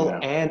kill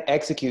and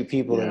execute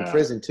people in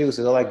prison too,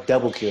 so they'll like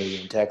double kill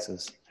you in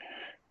Texas.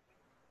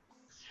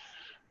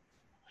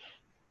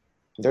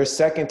 They're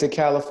second to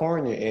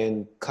California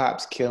in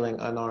cops killing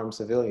unarmed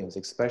civilians,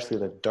 especially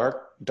the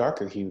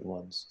darker hued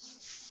ones.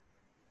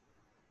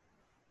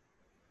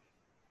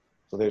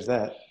 So there's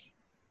that.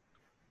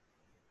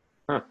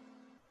 Huh.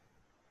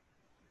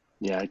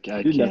 Yeah, I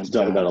didn't have to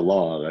talk about it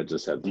long. I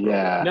just had to.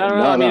 No.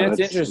 I mean, it's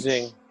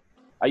interesting.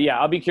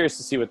 I'll be curious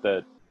to see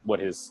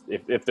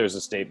if there's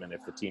a statement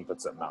if the team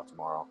puts something out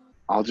tomorrow.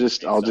 I'll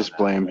just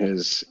blame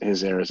his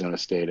Arizona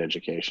State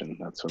education.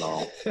 That's what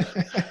I'll.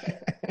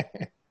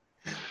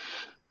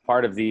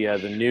 Part of the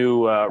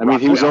new. I mean,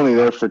 he was only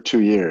there for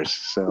 2 years.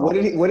 So what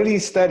did he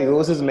study? What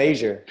was his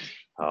major?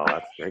 Oh,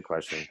 that's a great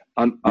question.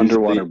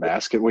 Underwater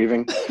basket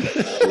weaving.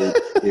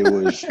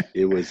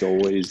 It was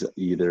always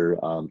either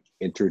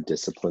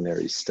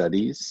interdisciplinary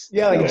studies.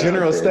 Yeah, like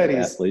general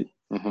studies. Athlete.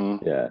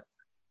 Mm-hmm. Yeah.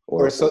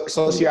 Or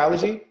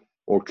sociology.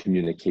 Or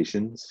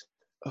communications.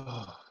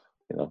 Oh.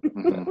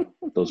 Mm-hmm.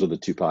 Those are the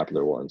two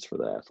popular ones for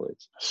the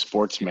athletes.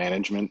 Sports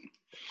management.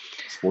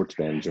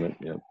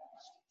 Yeah.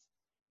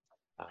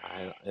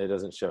 It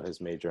doesn't show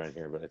his major on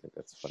here, but I think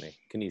that's funny.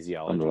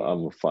 Kinesiology. I'm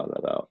gonna find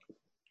that out.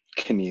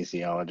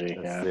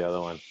 Kinesiology. That's the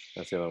other one.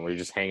 Where you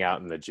just hang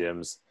out in the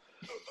gyms.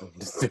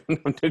 Just do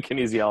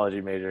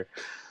kinesiology major.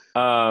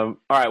 All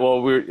right.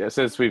 Well,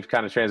 since we've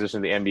kind of transitioned to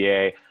the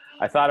NBA,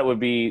 I thought it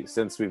would be,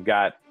 since we've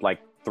got like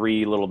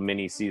 3 little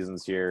mini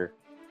seasons here,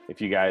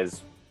 if you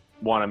guys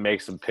want to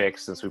make some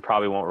picks, since we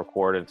probably won't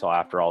record until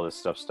after all this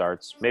stuff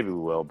starts. Maybe we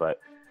will, but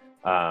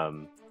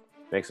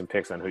make some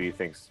picks on who you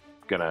think's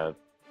gonna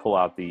pull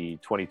out the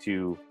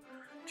 22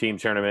 team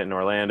tournament in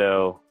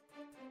Orlando.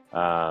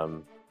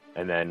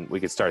 And then we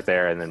could start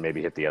there and then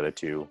maybe hit the other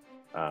 2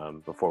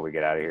 before we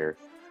get out of here.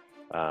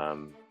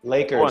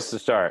 Lakers. Who wants to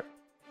start?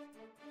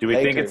 Do we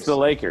think it's the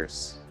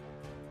Lakers?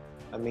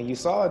 I mean, you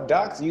saw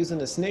Doc's using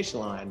the snitch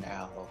line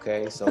now,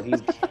 okay? So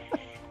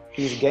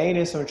he's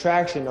gaining some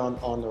traction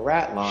on the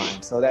rat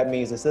line. So that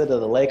means instead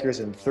of the Lakers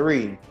in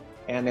 3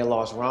 and they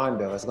lost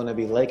Rondo, it's going to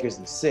be Lakers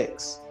in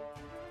 6.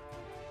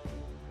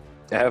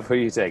 Who are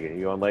you taking?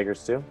 You on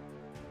Lakers too?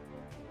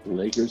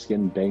 Lakers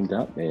getting banged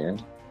up,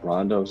 man.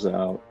 Rondo's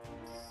out.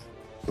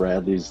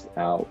 Bradley's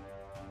out.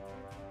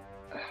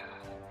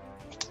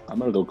 I'm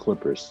going to go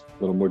Clippers.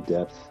 A little more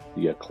depth.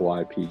 You got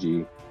Kawhi,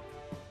 PG.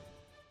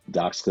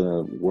 Doc's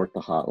going to work the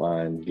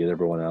hotline, get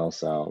everyone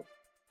else out.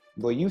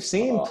 Well, you've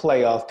seen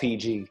playoff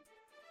PG.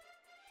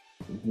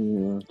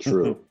 Yeah,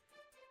 true.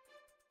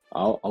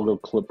 I'll go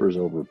Clippers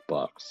over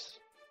Bucks.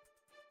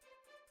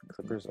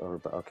 Clippers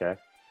over, okay.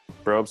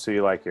 Probes, who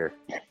you like here?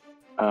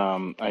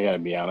 I got to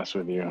be honest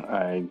with you.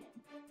 I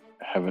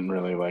haven't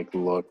really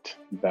looked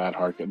that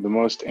hard. The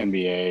most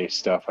NBA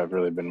stuff I've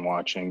really been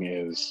watching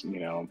is,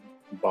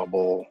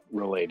 bubble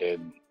related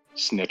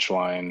snitch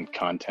line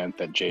content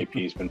that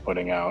JP's been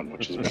putting out,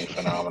 which has been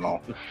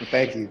phenomenal.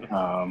 Thank you.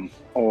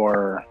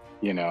 Or,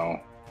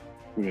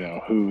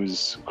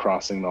 who's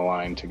crossing the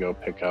line to go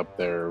pick up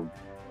their,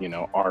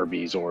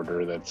 Arby's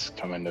order that's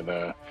come into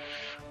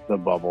the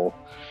bubble.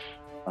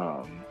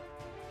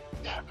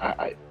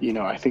 I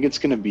think it's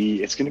gonna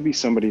be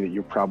somebody that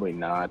you're probably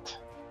not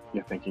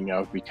thinking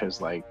of,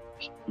 because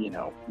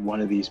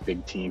one of these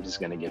big teams is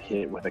gonna get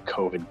hit with a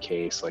COVID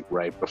case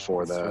right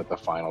before the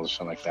finals or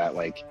something like that.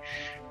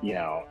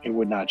 It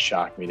would not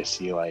shock me to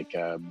see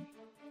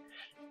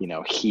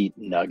Heat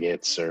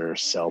Nuggets or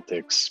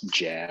Celtics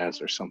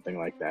Jazz or something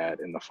like that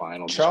in the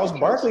finals. Charles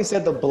Barkley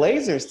said the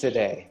Blazers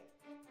today.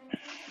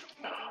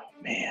 Oh,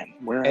 man,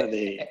 where are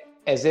they?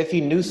 As if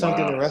he knew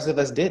something the rest of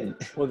us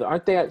didn't. Well,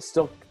 aren't they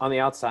still on the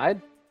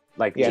outside?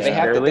 They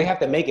have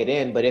to make it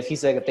in. But if he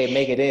said if they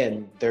make it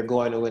in, they're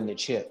going to win the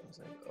chip. I was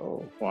like,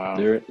 oh wow.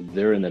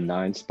 They're in the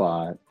 9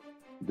 spot,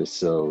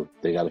 so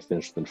they got to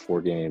finish within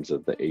 4 games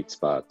of the 8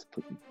 spot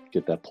to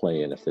get that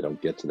play in if they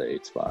don't get to the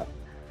 8 spot.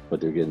 But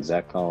they're getting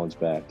Zach Collins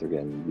back. They're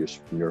getting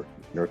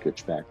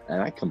Nurkic back,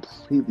 and I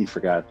completely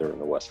forgot they were in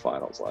the West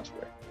Finals last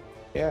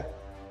year.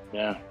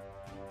 Yeah.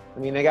 I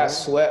mean, they got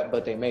swept,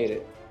 but they made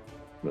it.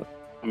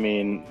 I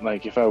mean,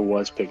 if I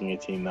was picking a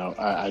team, though,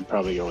 I'd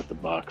probably go with the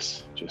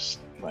Bucks. Just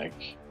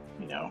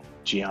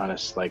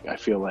Giannis. I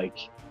feel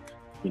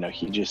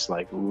he just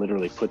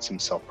literally puts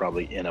himself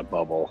probably in a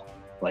bubble,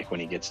 when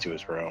he gets to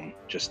his room,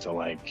 just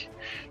to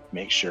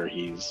make sure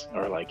he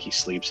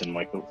sleeps in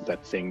that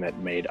thing that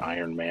made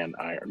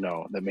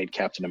that made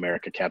Captain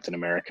America.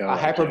 A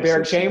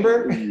hyperbaric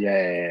chamber.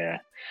 Yeah.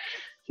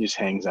 He just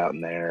hangs out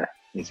in there.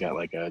 He's got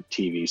a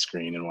TV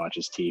screen and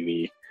watches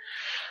TV.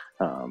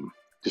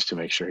 Just to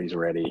make sure he's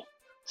ready.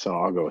 So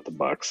I'll go with the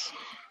Bucks.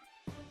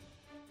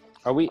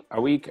 We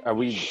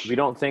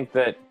don't think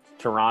that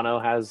Toronto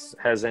has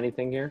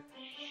anything here?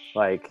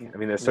 We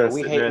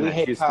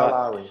hate Kyle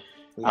Lowry.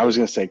 I was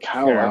gonna say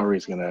Kyle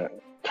Lowry's gonna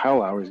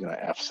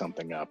F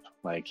something up.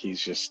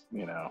 He's just,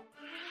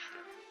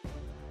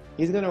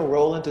 he's gonna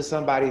roll into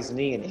somebody's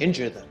knee and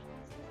injure them.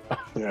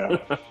 Yeah.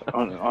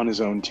 on his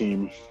own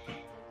team.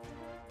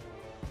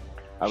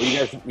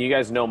 You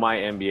guys know my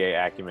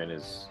NBA acumen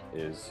is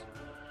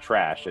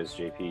trash, as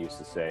JP used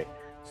to say.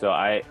 So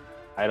I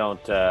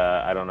don't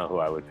know who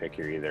I would pick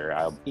here either.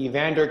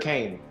 Evander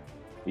Kane,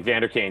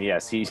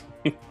 yes, he's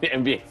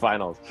NBA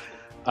Finals.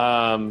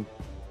 All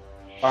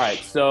right,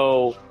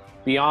 so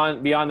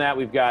beyond that,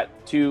 we got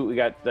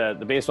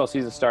the baseball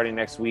season starting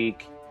next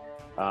week.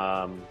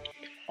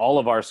 All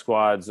of our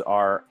squads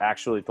are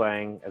actually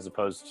playing as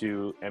opposed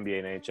to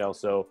NBA and NHL.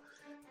 So,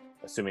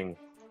 assuming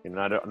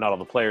not all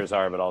the players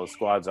are, but all the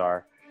squads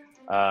are.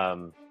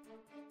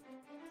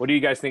 What do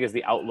you guys think is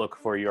the outlook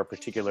for your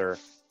particular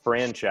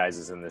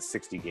franchises in this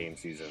 60-game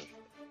season?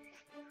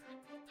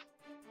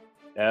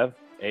 Ev,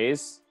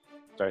 A's,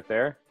 start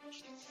there.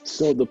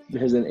 So,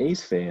 as an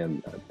A's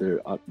fan,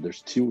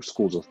 there's 2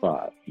 schools of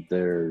thought.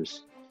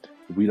 There's,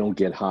 we don't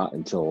get hot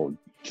until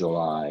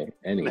July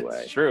anyway.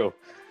 That's true.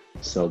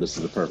 So this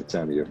is the perfect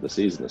time of year for the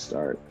season to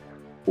start.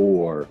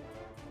 Or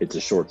it's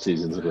a short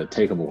season, it's going to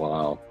take them a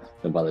while,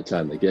 and by the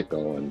time they get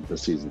going, the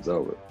season's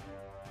over.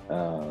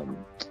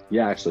 I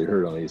actually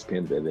heard on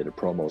ESPN that they did a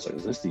promo.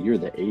 Is this the year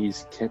the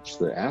A's catch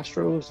the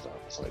Astros? I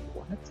was like,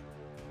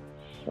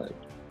 what?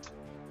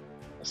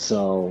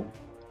 So,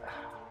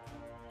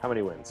 how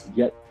many wins?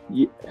 Yeah.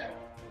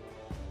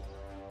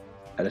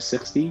 At a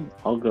 60,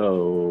 I'll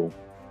go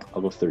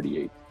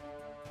 38.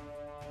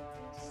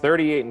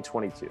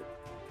 38-22.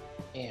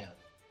 Yeah.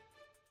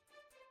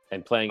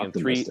 And playing in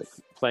 3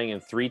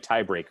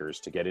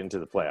 tiebreakers to get into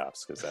the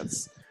playoffs, because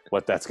that's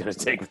what that's going to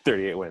take with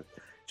 38 wins.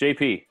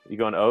 JP, you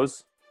going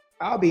O's?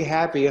 I'll be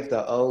happy if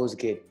the O's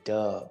get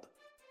dubbed.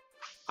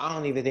 I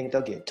don't even think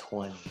they'll get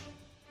 20.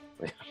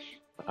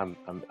 I'm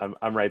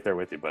right there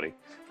with you, buddy.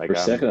 For a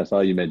second, I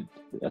thought you meant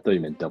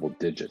double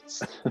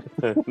digits.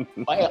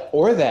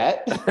 Or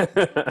that.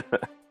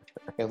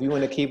 If we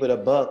want to keep it a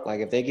buck,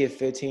 if they get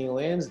 15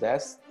 wins,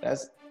 that's a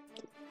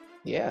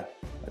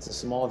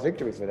small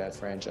victory for that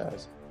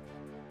franchise.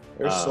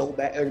 They're so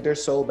bad. They're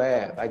so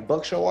bad.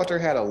 Buck Showalter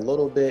had a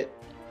little bit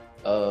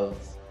of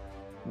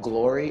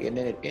glory, and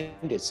then it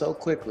ended so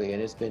quickly,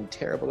 and it's been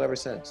terrible ever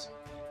since.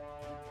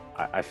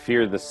 I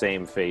fear the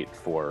same fate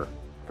for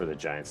the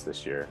Giants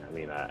this year. I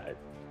mean,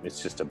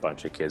 it's just a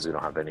bunch of kids who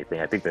don't have anything.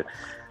 I think that.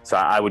 So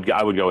I would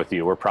go with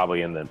you. We're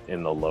probably in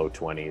the low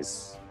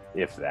 20s,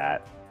 if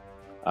that.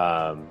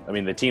 I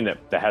mean, the team that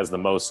has the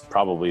most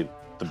probably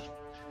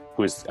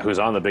who's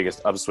on the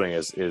biggest upswing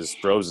is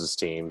Bros's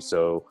team.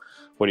 So,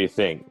 what do you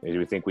think? Do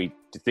you think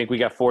we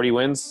got 40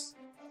 wins?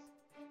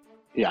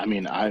 Yeah, I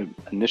mean, I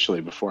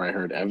initially, before I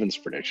heard Evan's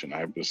prediction,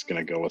 I was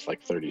gonna go with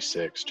like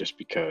 36, just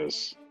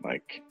because,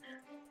 like,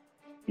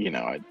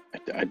 I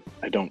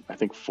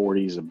think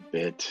 40 is a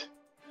bit.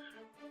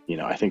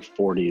 I think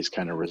 40 is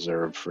kind of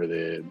reserved for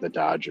the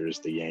Dodgers,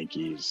 the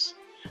Yankees.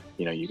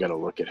 You got to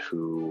look at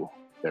who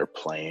they're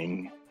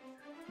playing.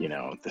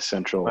 The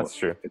Central. That's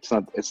true. It's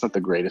not the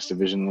greatest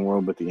division in the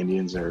world, but the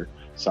Indians are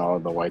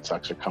solid. The White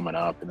Sox are coming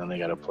up, and then they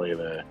got to play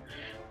the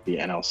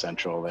NL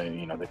Central.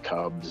 The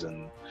Cubs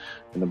and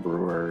the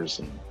Brewers,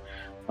 and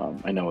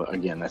I know,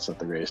 again, that's not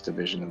the greatest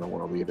division in the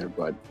world either.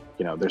 But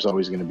there's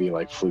always going to be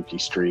like fluky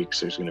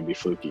streaks. There's going to be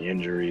fluky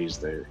injuries.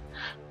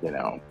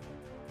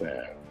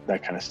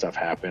 That kind of stuff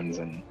happens,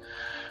 and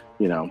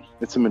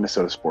it's a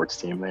Minnesota sports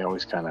team. They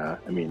always kind of,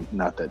 I mean,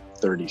 not that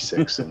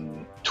 36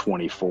 and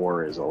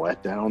 24 is a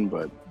letdown,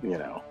 but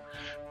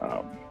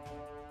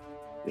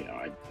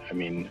I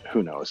mean,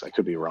 who knows? I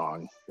could be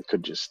wrong. It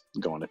could just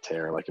go on a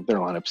tear. Like, if their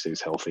lineup stays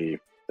healthy,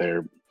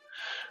 they're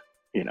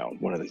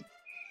one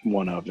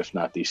of, if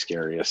not the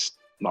scariest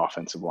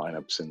offensive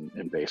lineups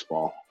in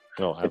baseball.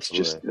 Oh,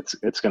 absolutely.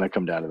 It's going to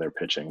come down to their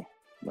pitching,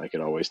 like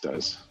it always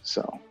does.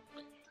 So.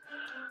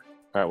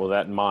 All right, well,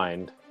 that in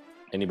mind,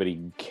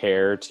 anybody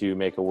care to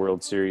make a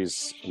World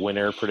Series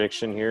winner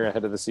prediction here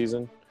ahead of the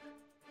season?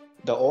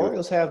 The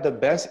Orioles have the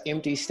best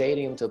empty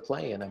stadium to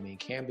play in. I mean,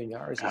 Camden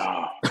Yards.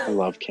 I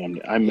love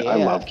Camden. I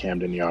love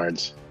Camden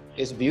Yards.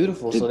 It's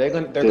beautiful. So they're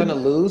gonna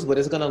lose, but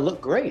it's gonna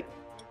look great.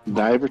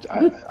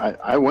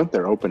 I went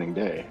there opening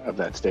day of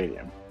that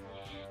stadium.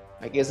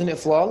 Like, isn't it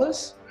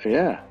flawless?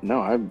 Yeah. No,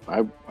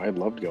 I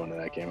loved going to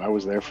that game. I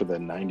was there for the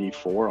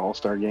 '94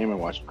 All-Star game. I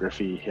watched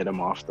Griffey hit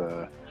him off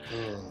the.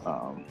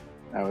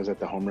 I was at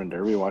the Home Run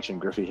Derby watching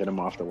Griffey hit him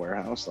off the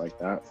warehouse like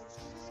that.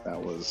 That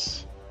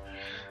was.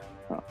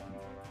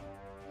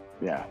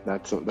 Yeah,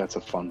 that's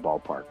a fun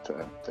ballpark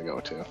to go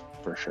to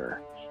for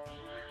sure.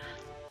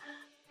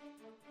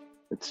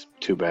 It's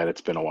too bad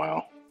it's been a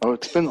while. Oh,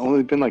 it's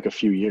only been like a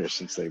few years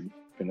since they've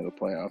been to the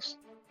playoffs.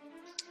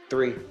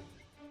 3.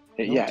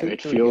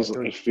 It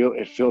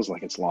feels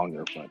like it's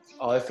longer, but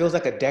it feels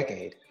like a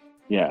decade.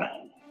 Yeah.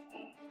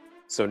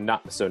 So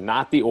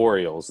not the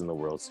Orioles in the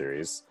World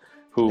Series.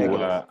 Who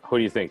do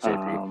you think,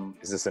 JP?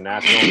 Is this a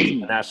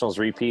Nationals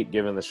repeat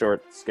given the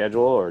short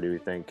schedule, or do you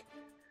think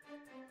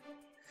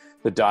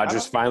the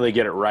Dodgers finally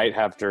get it right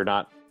after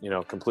not,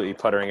 completely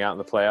puttering out in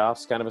the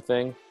playoffs, kind of a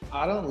thing?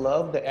 I don't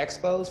love the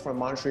Expos from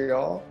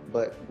Montreal,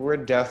 but we're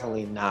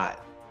definitely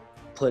not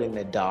putting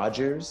the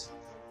Dodgers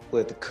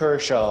with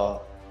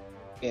Kershaw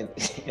in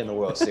the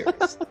World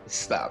Series.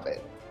 Stop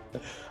it.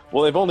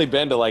 Well, they've only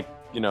been to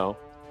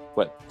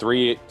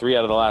three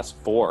out of the last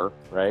 4,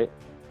 right?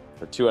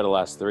 Or 2 out of the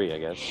last 3, I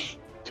guess.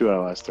 2 out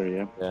of the last 3,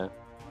 yeah. Yeah.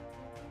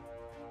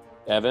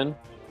 Evan,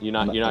 you're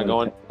not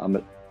going.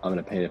 I'm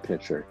gonna paint a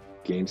picture.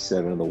 Game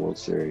 7 of the World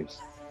Series.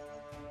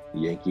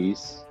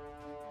 Yankees,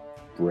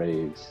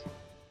 Braves,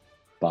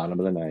 bottom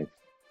of the 9th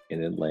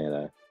in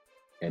Atlanta,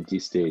 empty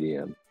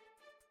stadium,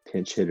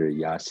 pinch hitter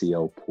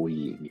Yasiel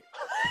Puig.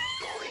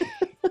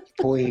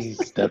 Puig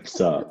steps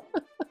up.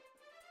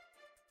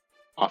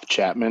 Off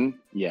Chapman,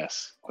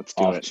 yes. Let's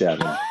do it. Off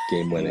Chapman,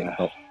 game-winning,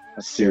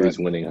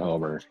 series-winning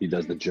homer. He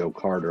does the Joe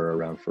Carter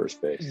around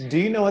first base. Do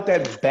you know what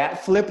that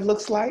bat flip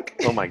looks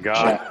like? Oh my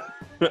God!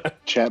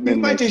 Chapman he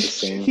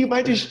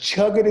might just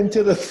chug it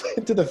into the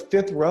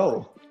 5th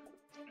row.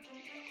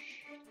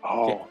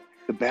 Oh,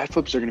 the bat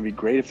flips are going to be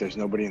great if there's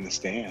nobody in the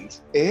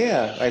stands.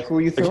 Yeah, like, who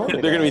are you throwing?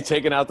 They're going to be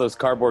taking out those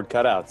cardboard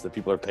cutouts that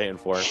people are paying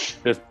for.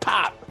 Just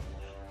pop,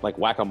 like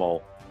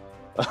whack-a-mole.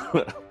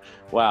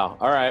 Wow.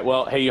 All right.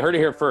 Well, hey, you heard it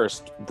here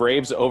first.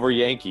 Braves over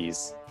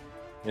Yankees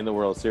in the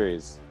World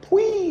Series.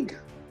 Puig.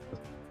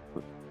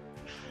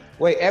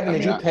 Wait, Evan,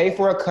 did you pay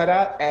for a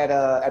cutout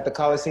at the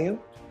Coliseum?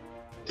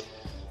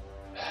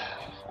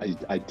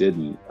 I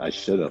didn't. I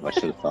should have.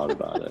 Thought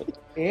about it.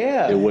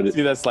 Yeah. It would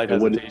see that slight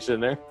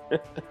hesitation there.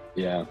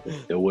 Yeah,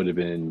 it would have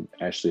been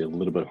actually a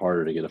little bit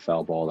harder to get a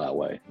foul ball that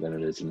way than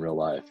it is in real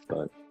life.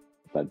 But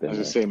if I'd been, I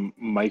was gonna say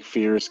Mike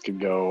Fears could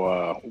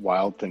go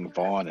Wild Thing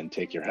Vaughn and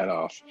take your head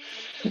off.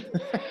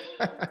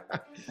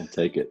 I'll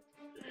take it.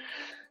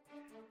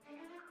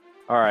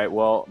 All right.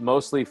 Well,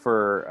 mostly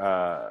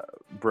for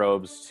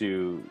Brobes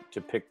to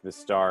pick the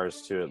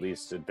Stars to at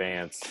least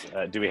advance.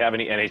 Do we have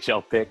any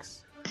NHL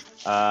picks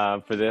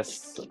for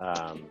this?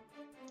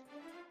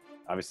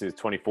 Obviously, the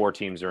 24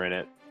 teams are in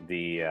it.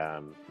 The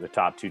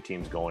top 2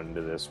 teams going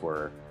into this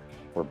were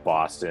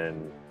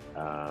Boston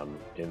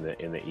in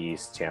the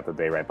East, Tampa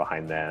Bay right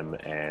behind them,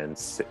 and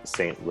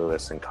St.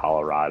 Louis and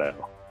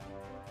Colorado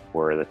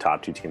were the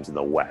top 2 teams in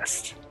the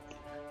West.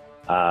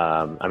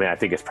 I mean, I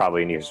think it's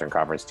probably an Eastern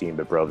Conference team,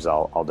 but Brobes,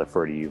 I'll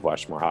defer to you. You've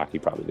watched more hockey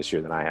probably this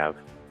year than I have.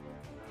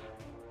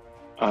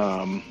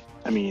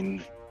 I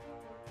mean,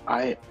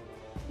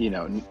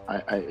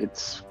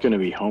 it's going to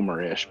be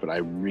Homer-ish, but I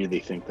really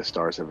think the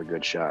Stars have a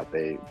good shot.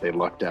 They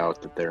lucked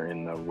out that they're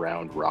in the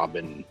round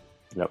robin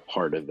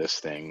part of this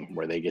thing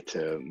where they get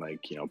to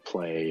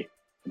play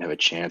and have a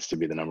chance to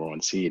be the number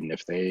 1 seed. And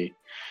if they,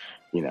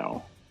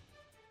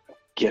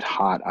 get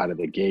hot out of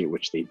the gate,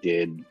 which they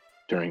did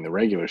during the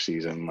regular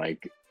season,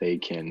 they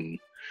can,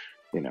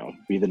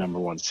 be the number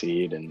 1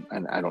 seed. And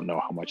I don't know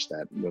how much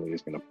that really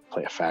is going to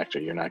play a factor.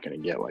 You're not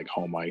going to get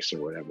home ice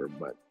or whatever,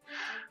 but,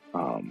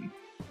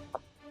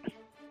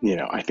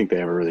 I think they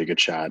have a really good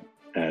shot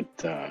at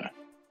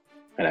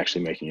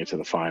actually making it to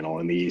the final.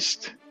 In the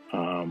East,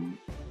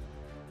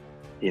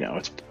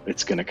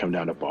 it's going to come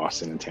down to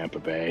Boston and Tampa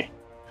Bay.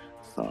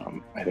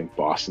 I think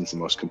Boston's the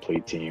most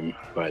complete team,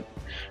 but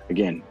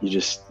again,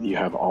 you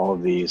have all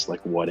of these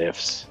what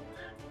ifs,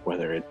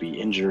 whether it be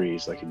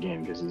injuries,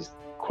 because these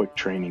quick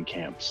training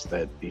camps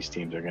that these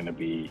teams are going to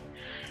be,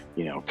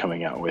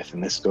 coming out with,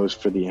 and this goes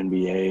for the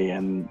NBA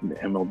and the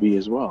MLB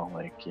as well.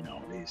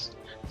 These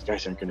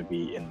guys aren't going to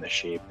be in the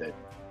shape that,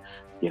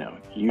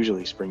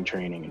 usually spring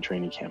training and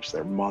training camps,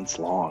 they're months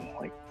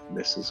long.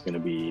 This is going to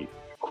be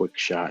a quick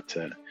shot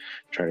to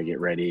try to get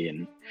ready,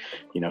 and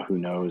who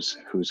knows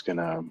who's going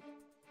to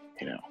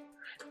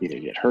either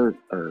get hurt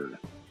or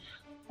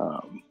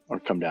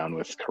come down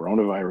with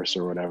coronavirus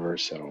or whatever.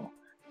 So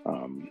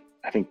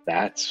I think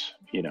that's,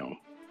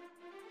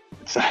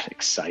 it's not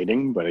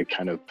exciting, but it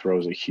kind of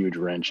throws a huge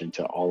wrench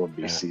into all of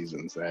these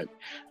seasons that,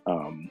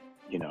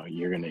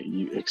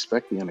 you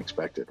expect the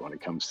unexpected when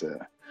it comes to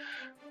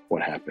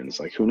what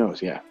happens. Who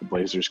knows? Yeah, the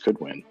Blazers could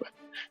win, but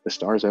the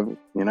Stars have,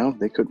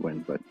 they could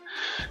win. But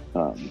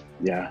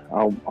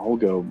I'll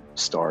go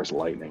Stars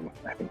Lightning.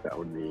 I think that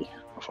would be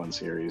a fun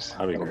series.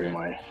 That'll be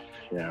my,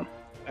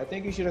 I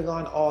think you should have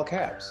gone all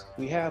caps.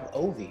 We have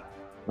Ovi.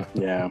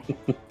 Yeah.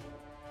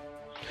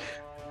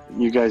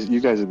 You guys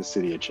are the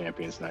city of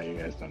champions now. You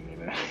guys don't need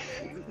it.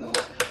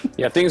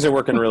 Yeah, things are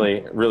working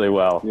really, really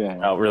well.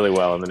 Yeah. Really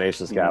well in the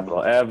nation's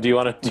capital. Ev, do you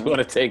want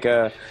to take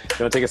a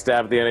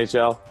stab at the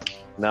NHL?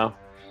 No.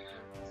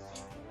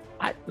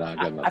 I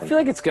feel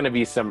like it's going to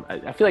be some.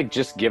 I feel like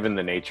just given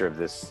the nature of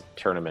this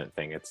tournament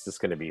thing, it's just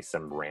going to be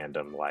some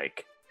random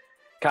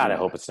God, I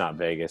hope it's not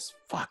Vegas.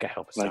 Fuck, I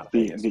hope it's not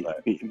Vegas.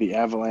 The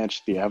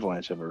Avalanche. The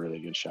Avalanche have a really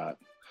good shot.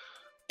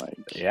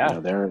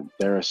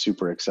 They're a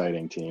super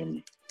exciting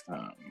team.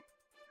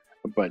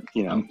 But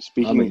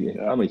speaking,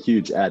 I'm a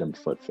huge Adam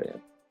Foote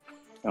fan.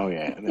 Oh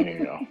yeah, there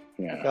you go.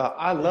 Yeah,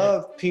 I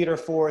love Peter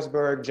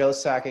Forsberg, Joe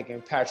Sakic,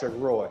 and Patrick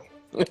Roy.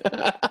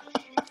 There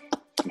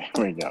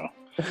we go.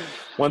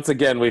 Once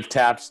again, we've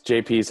tapped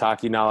JP's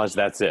hockey knowledge.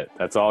 That's it.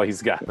 That's all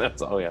he's got.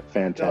 That's all we have.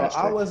 Fantastic.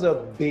 I was a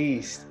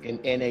beast in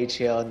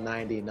NHL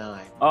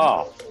 '99.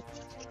 Oh,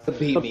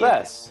 the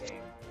best.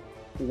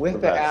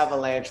 With the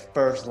Avalanche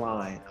first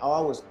line, I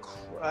was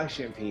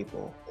crushing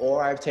people.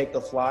 Or I'd take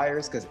the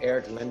Flyers because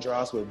Eric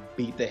Lindros would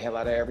beat the hell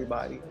out of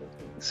everybody.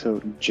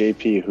 So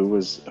JP, who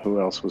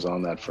else was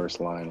on that first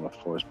line with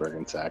Forsberg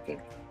and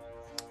Sakic?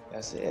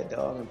 That's it,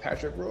 dog, and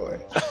Patrick Roy.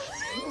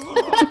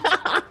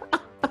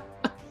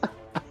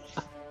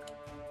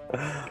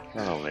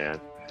 Oh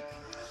man.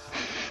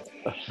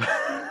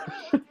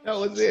 That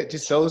was it.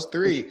 Just those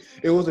three.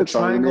 It was a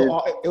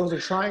triangle. It was a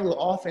triangle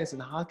offense in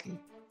hockey.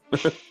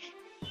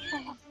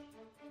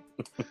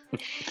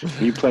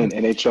 You playing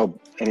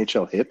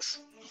NHL hits?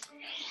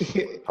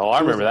 Oh, I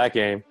remember that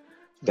game.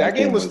 That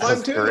game was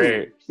fun too.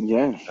 Great.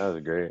 Yeah, that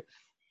was great.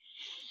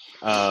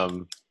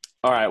 All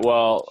right.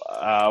 Well,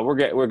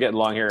 we're getting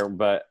long here,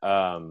 but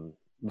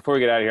before we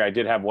get out of here, I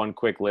did have one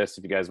quick list.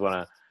 If you guys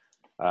want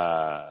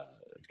to,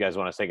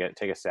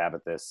 take a stab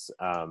at this.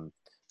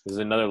 This is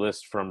another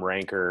list from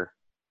Ranker,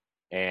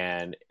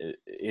 and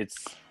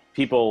it's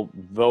people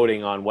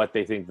voting on what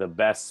they think the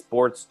best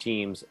sports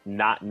teams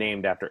not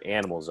named after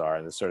animals are,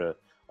 and this sort of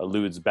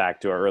alludes back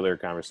to our earlier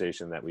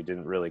conversation that we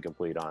didn't really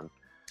complete on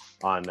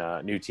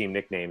new team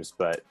nicknames.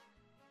 But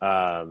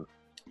let's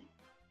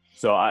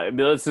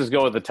just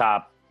go with the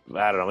top.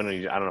 I don't know.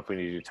 I don't know if we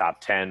need to do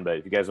top 10, but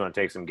if you guys want to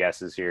take some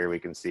guesses here, we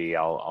can see.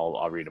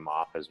 I'll read them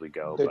off as we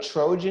go. The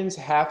Trojans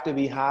have to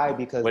be high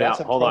because that's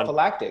a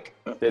prophylactic.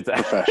 It's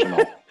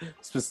professional.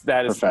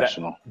 That is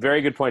professional.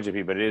 Very good point,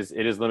 JP. But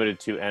it is limited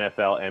to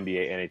NFL,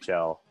 NBA,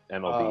 NHL,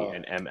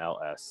 MLB, and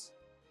MLS.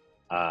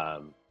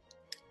 All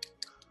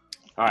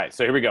right,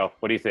 so here we go.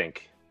 What do you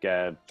think?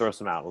 Throw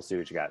some out. We'll see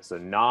what you got. So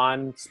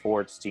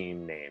non-sports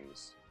team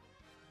names.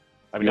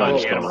 I mean,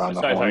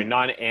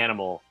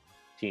 non-animal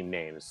team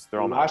names.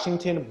 Throw them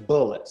Washington out.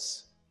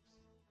 Bullets.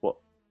 Well,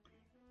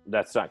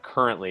 that's not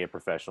currently a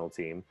professional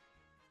team,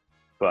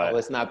 but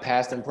it's not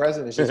past and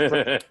present. It's just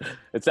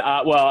it's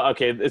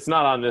okay. It's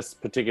not on this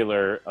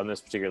particular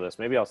list.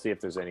 Maybe I'll see if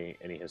there's any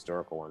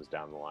historical ones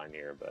down the line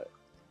here. But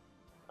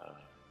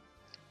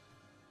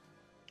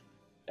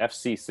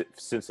FC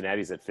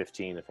Cincinnati's at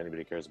 15. If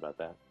anybody cares about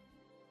that.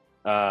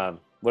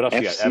 What else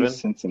you got, Evan?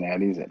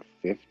 Cincinnati's at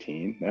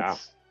 15.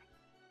 That's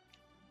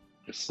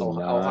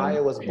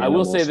Ohio was. I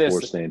will say this: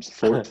 sports names.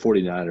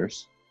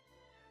 49ers.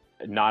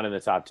 Not in the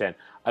top 10.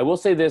 I will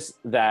say this: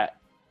 that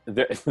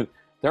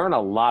There aren't a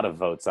lot of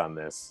votes on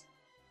this.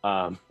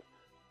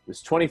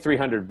 There's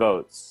 2,300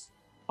 votes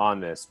on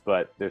this,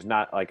 but there's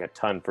not like a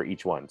ton for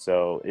each one.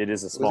 So it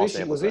is a small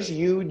sample. Was this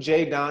you,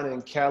 Jay, Don,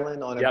 and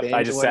Kellen on a bench?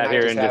 I just sat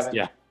here and just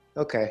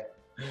Okay.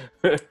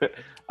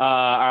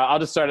 I'll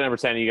just start at number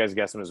 10. You guys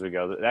guess them as we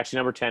go. Actually,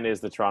 number 10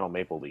 is the Toronto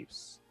Maple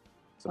Leafs.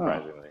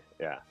 Surprisingly,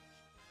 yeah.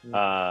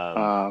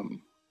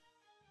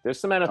 There's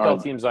some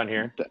NFL teams on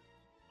here.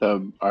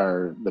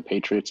 Are the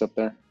Patriots up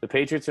there? The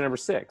Patriots are number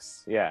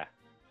 6. Yeah.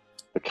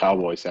 The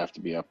Cowboys have to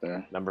be up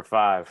there. Number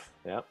 5.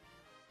 Yep.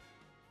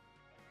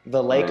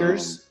 The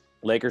Lakers.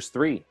 Lakers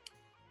 3.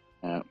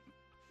 Yep.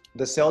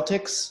 The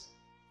Celtics.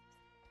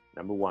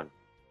 Number 1.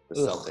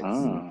 The Ugh.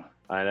 Celtics.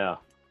 I know.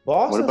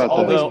 Boston's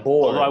always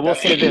bored. Although I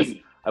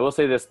will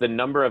say this. The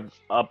number of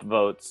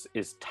upvotes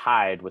is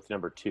tied with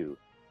number 2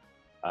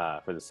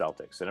 for the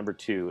Celtics. So number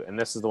 2, and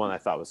this is the one I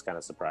thought was kind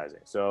of surprising.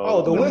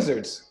 So the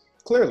Wizards,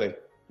 clearly.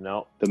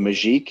 No. The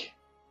Magic.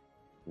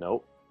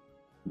 Nope.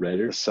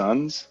 The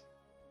Suns.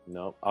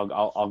 Nope.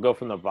 I'll go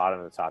from the bottom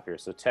to the top here.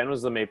 So 10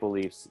 was the Maple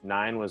Leafs.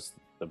 9 was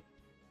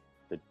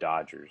the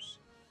Dodgers.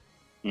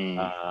 You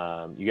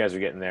guys are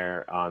getting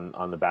there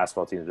on the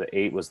basketball team. The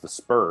 8 was the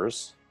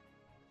Spurs.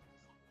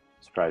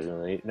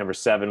 Surprisingly. Number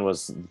 7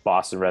 was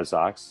Boston Red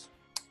Sox.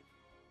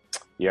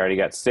 You already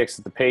got 6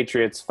 at the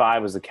Patriots.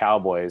 5 was the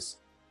Cowboys.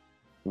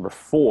 Number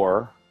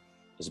 4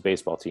 is a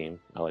baseball team.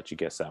 I'll let you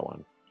guess that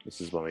one.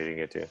 This is one we didn't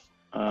get to.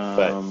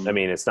 But, I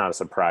mean, it's not a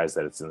surprise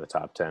that it's in the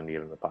top 10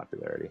 given the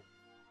popularity.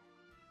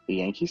 The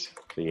Yankees?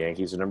 The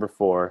Yankees are number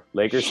 4.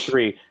 Lakers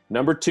 3.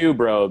 Number 2,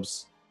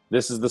 Brobes.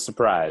 This is the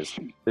surprise.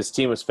 This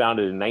team was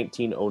founded in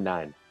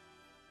 1909.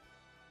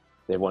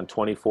 They've won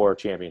 24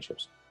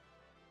 championships.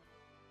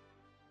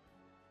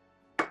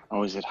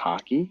 Oh, is it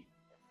hockey?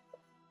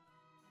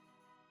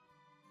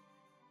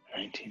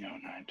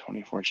 1909,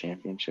 24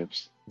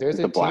 championships. There's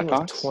the a team with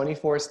Blackhawks?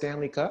 24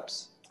 Stanley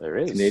Cups? There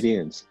is.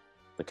 Canadians.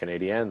 The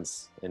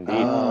Canadiens, indeed.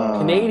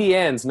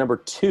 Canadiens, number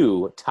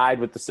 2,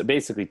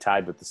 basically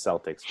tied with the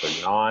Celtics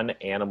for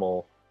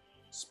non-animal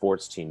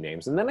sports team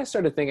names. And then I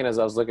started thinking as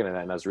I was looking at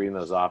that and I was reading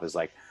those off, is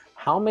like,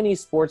 how many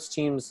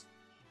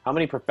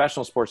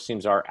professional sports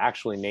teams are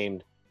actually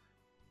named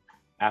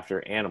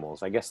after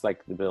animals? I guess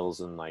like the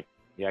Bills and I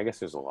guess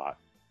there's a lot.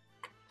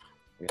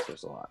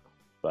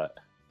 But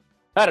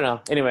I don't know.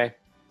 Anyway,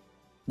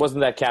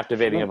 wasn't that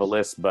captivating of a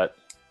list, but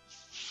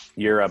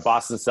your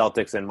Boston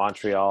Celtics and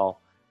Montreal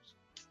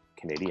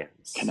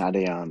Canadiens. I'm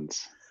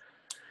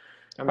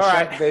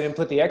shocked they didn't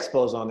put the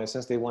Expos on there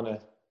since they won a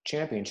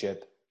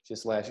championship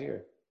just last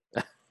year.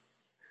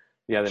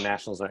 Yeah, the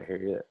Nationals aren't here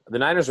yet. The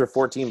Niners were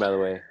 14, by the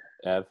way,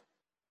 Ev,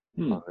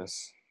 on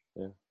this.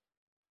 Yeah.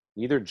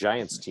 Neither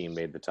Giants team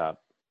made the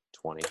top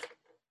 20.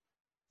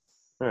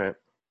 All right.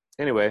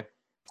 Anyway,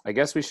 I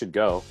guess we should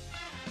go.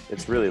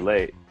 It's really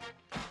late.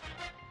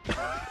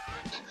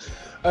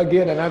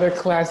 Again, another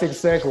classic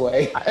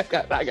segue. I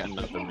got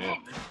nothing, man.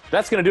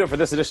 That's going to do it for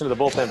this edition of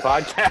the Bullpen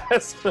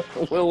Podcast.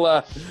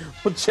 We'll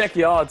check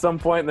y'all at some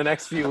point in the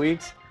next few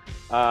weeks.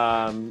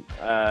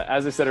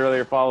 As I said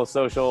earlier, follow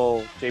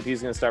social.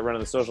 JP's going to start running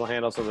the social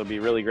handle, so there'll be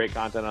really great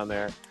content on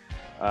there.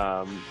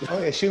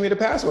 Shoot me the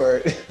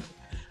password.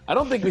 I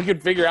don't think we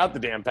could figure out the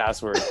damn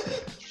password.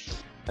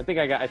 I think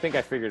I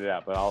figured it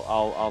out, but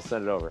I'll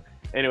send it over.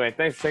 Anyway,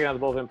 thanks for checking out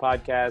the Bullpen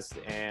Podcast.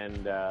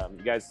 And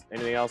you guys,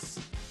 anything else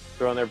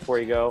throw in there before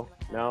you go?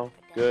 No?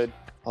 Good?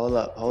 Hold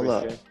up. Here we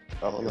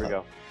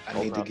go.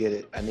 I need to get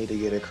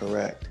it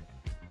correct.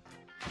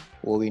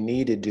 What we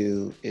need to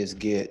do is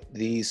get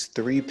these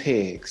 3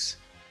 pigs,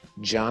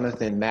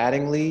 Jonathan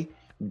Mattingly,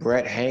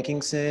 Brett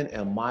Hankinson,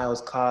 and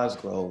Miles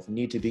Cosgrove,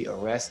 need to be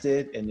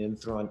arrested and then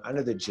thrown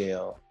under the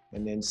jail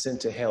and then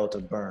sent to hell to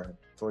burn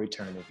for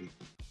eternity.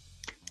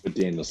 With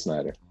Daniel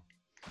Snyder.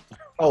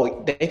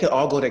 Oh, they could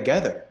all go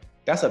together.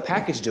 That's a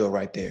package deal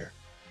right there.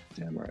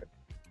 Damn right.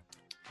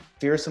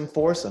 Fearsome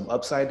foursome,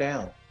 upside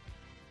down.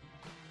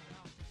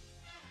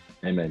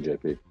 Amen,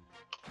 JP.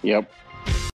 Yep.